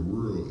rapper in the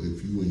world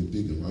if you ain't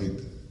thinking like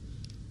that.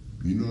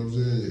 You know what I'm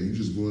saying? You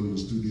just going in the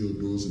studio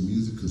doing some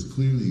music because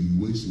clearly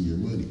you wasting your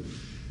money.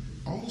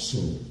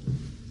 Also,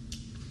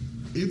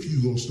 if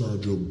you go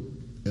start your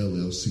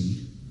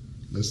LLC,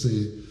 let's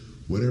say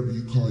whatever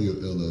you call your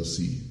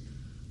LLC,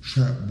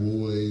 Trap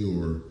Boy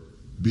or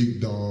Big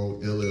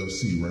Dog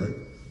LLC, right?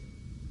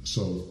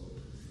 So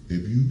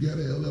if you got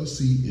an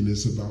LLC and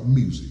it's about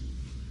music,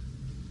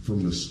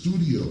 from the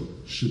studio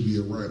should be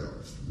a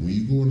write-off. When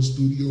you go in the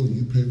studio and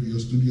you pay for your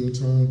studio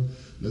time,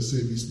 let's say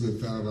if you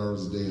spend 5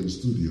 hours a day in the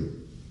studio,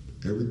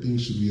 everything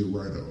should be a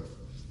write-off.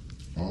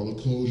 All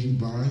the clothes you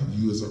buy,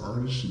 you as an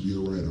artist, should be a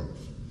write-off.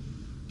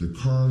 The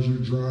cars you're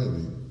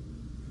driving,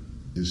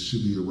 it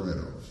should be a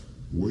write-off.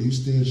 Where you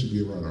stand should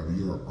be a write-off.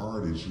 You're an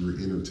artist, you're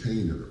an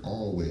entertainer,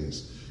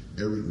 always.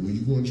 When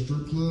you go in a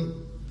strip club,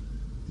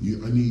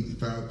 I need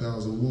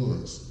 5,000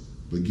 ones,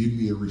 but give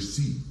me a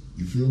receipt.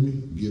 You feel me?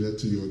 Get that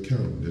to your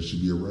account. That should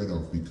be a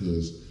write-off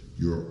because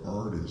you're an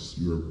artist,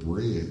 you're a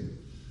brand.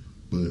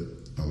 But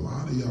a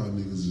lot of y'all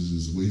niggas is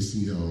just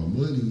wasting y'all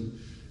money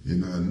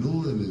and not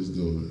knowing this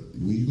though.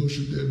 When you go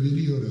shoot that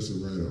video, that's a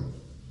write-off.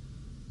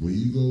 When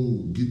you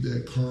go get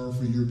that car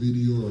for your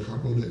video or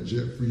hop on that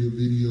jet for your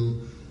video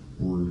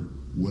or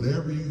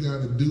whatever you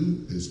gotta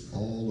do, it's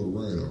all a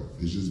write-off.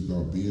 It's just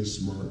about being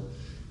smart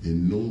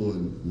and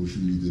knowing what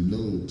you need to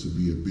know to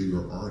be a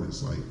bigger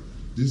artist. Like,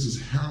 this is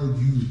how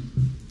you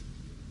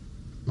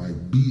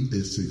be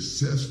a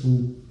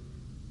successful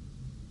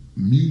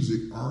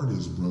music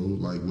artist, bro.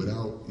 Like,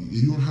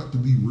 you don't have to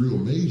be real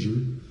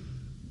major.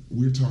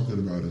 We're talking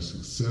about a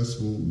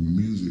successful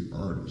music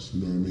artist,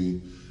 you know what I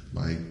mean?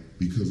 Like,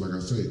 because like I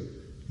say,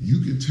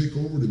 you can take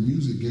over the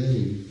music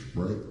game,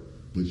 right?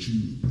 But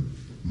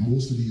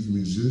most of these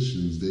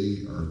musicians,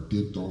 they are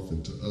dipped off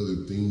into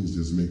other things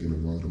that's making a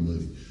lot of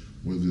money.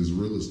 Whether it's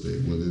real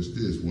estate, whether it's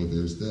this,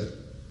 whether it's that.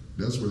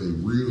 That's where their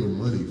real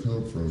money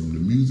come from. The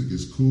music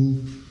is cool,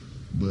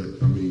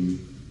 But I mean,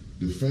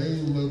 the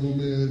fame level,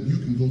 man, you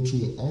can go to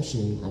it. Also,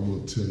 I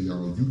want to tell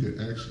y'all, you can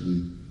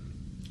actually,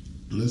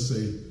 let's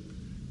say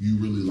you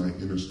really like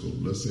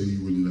Interscope. Let's say you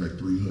really like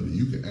 300.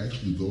 You can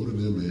actually go to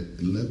them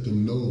and let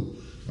them know,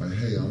 like,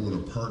 hey, I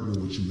want to partner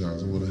with you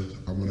guys. I want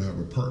to have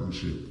a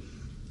partnership,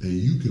 and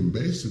you can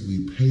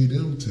basically pay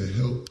them to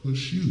help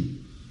push you.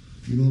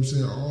 You know what I'm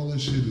saying? All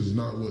this shit is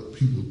not what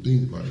people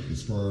think. Like,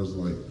 as far as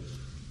like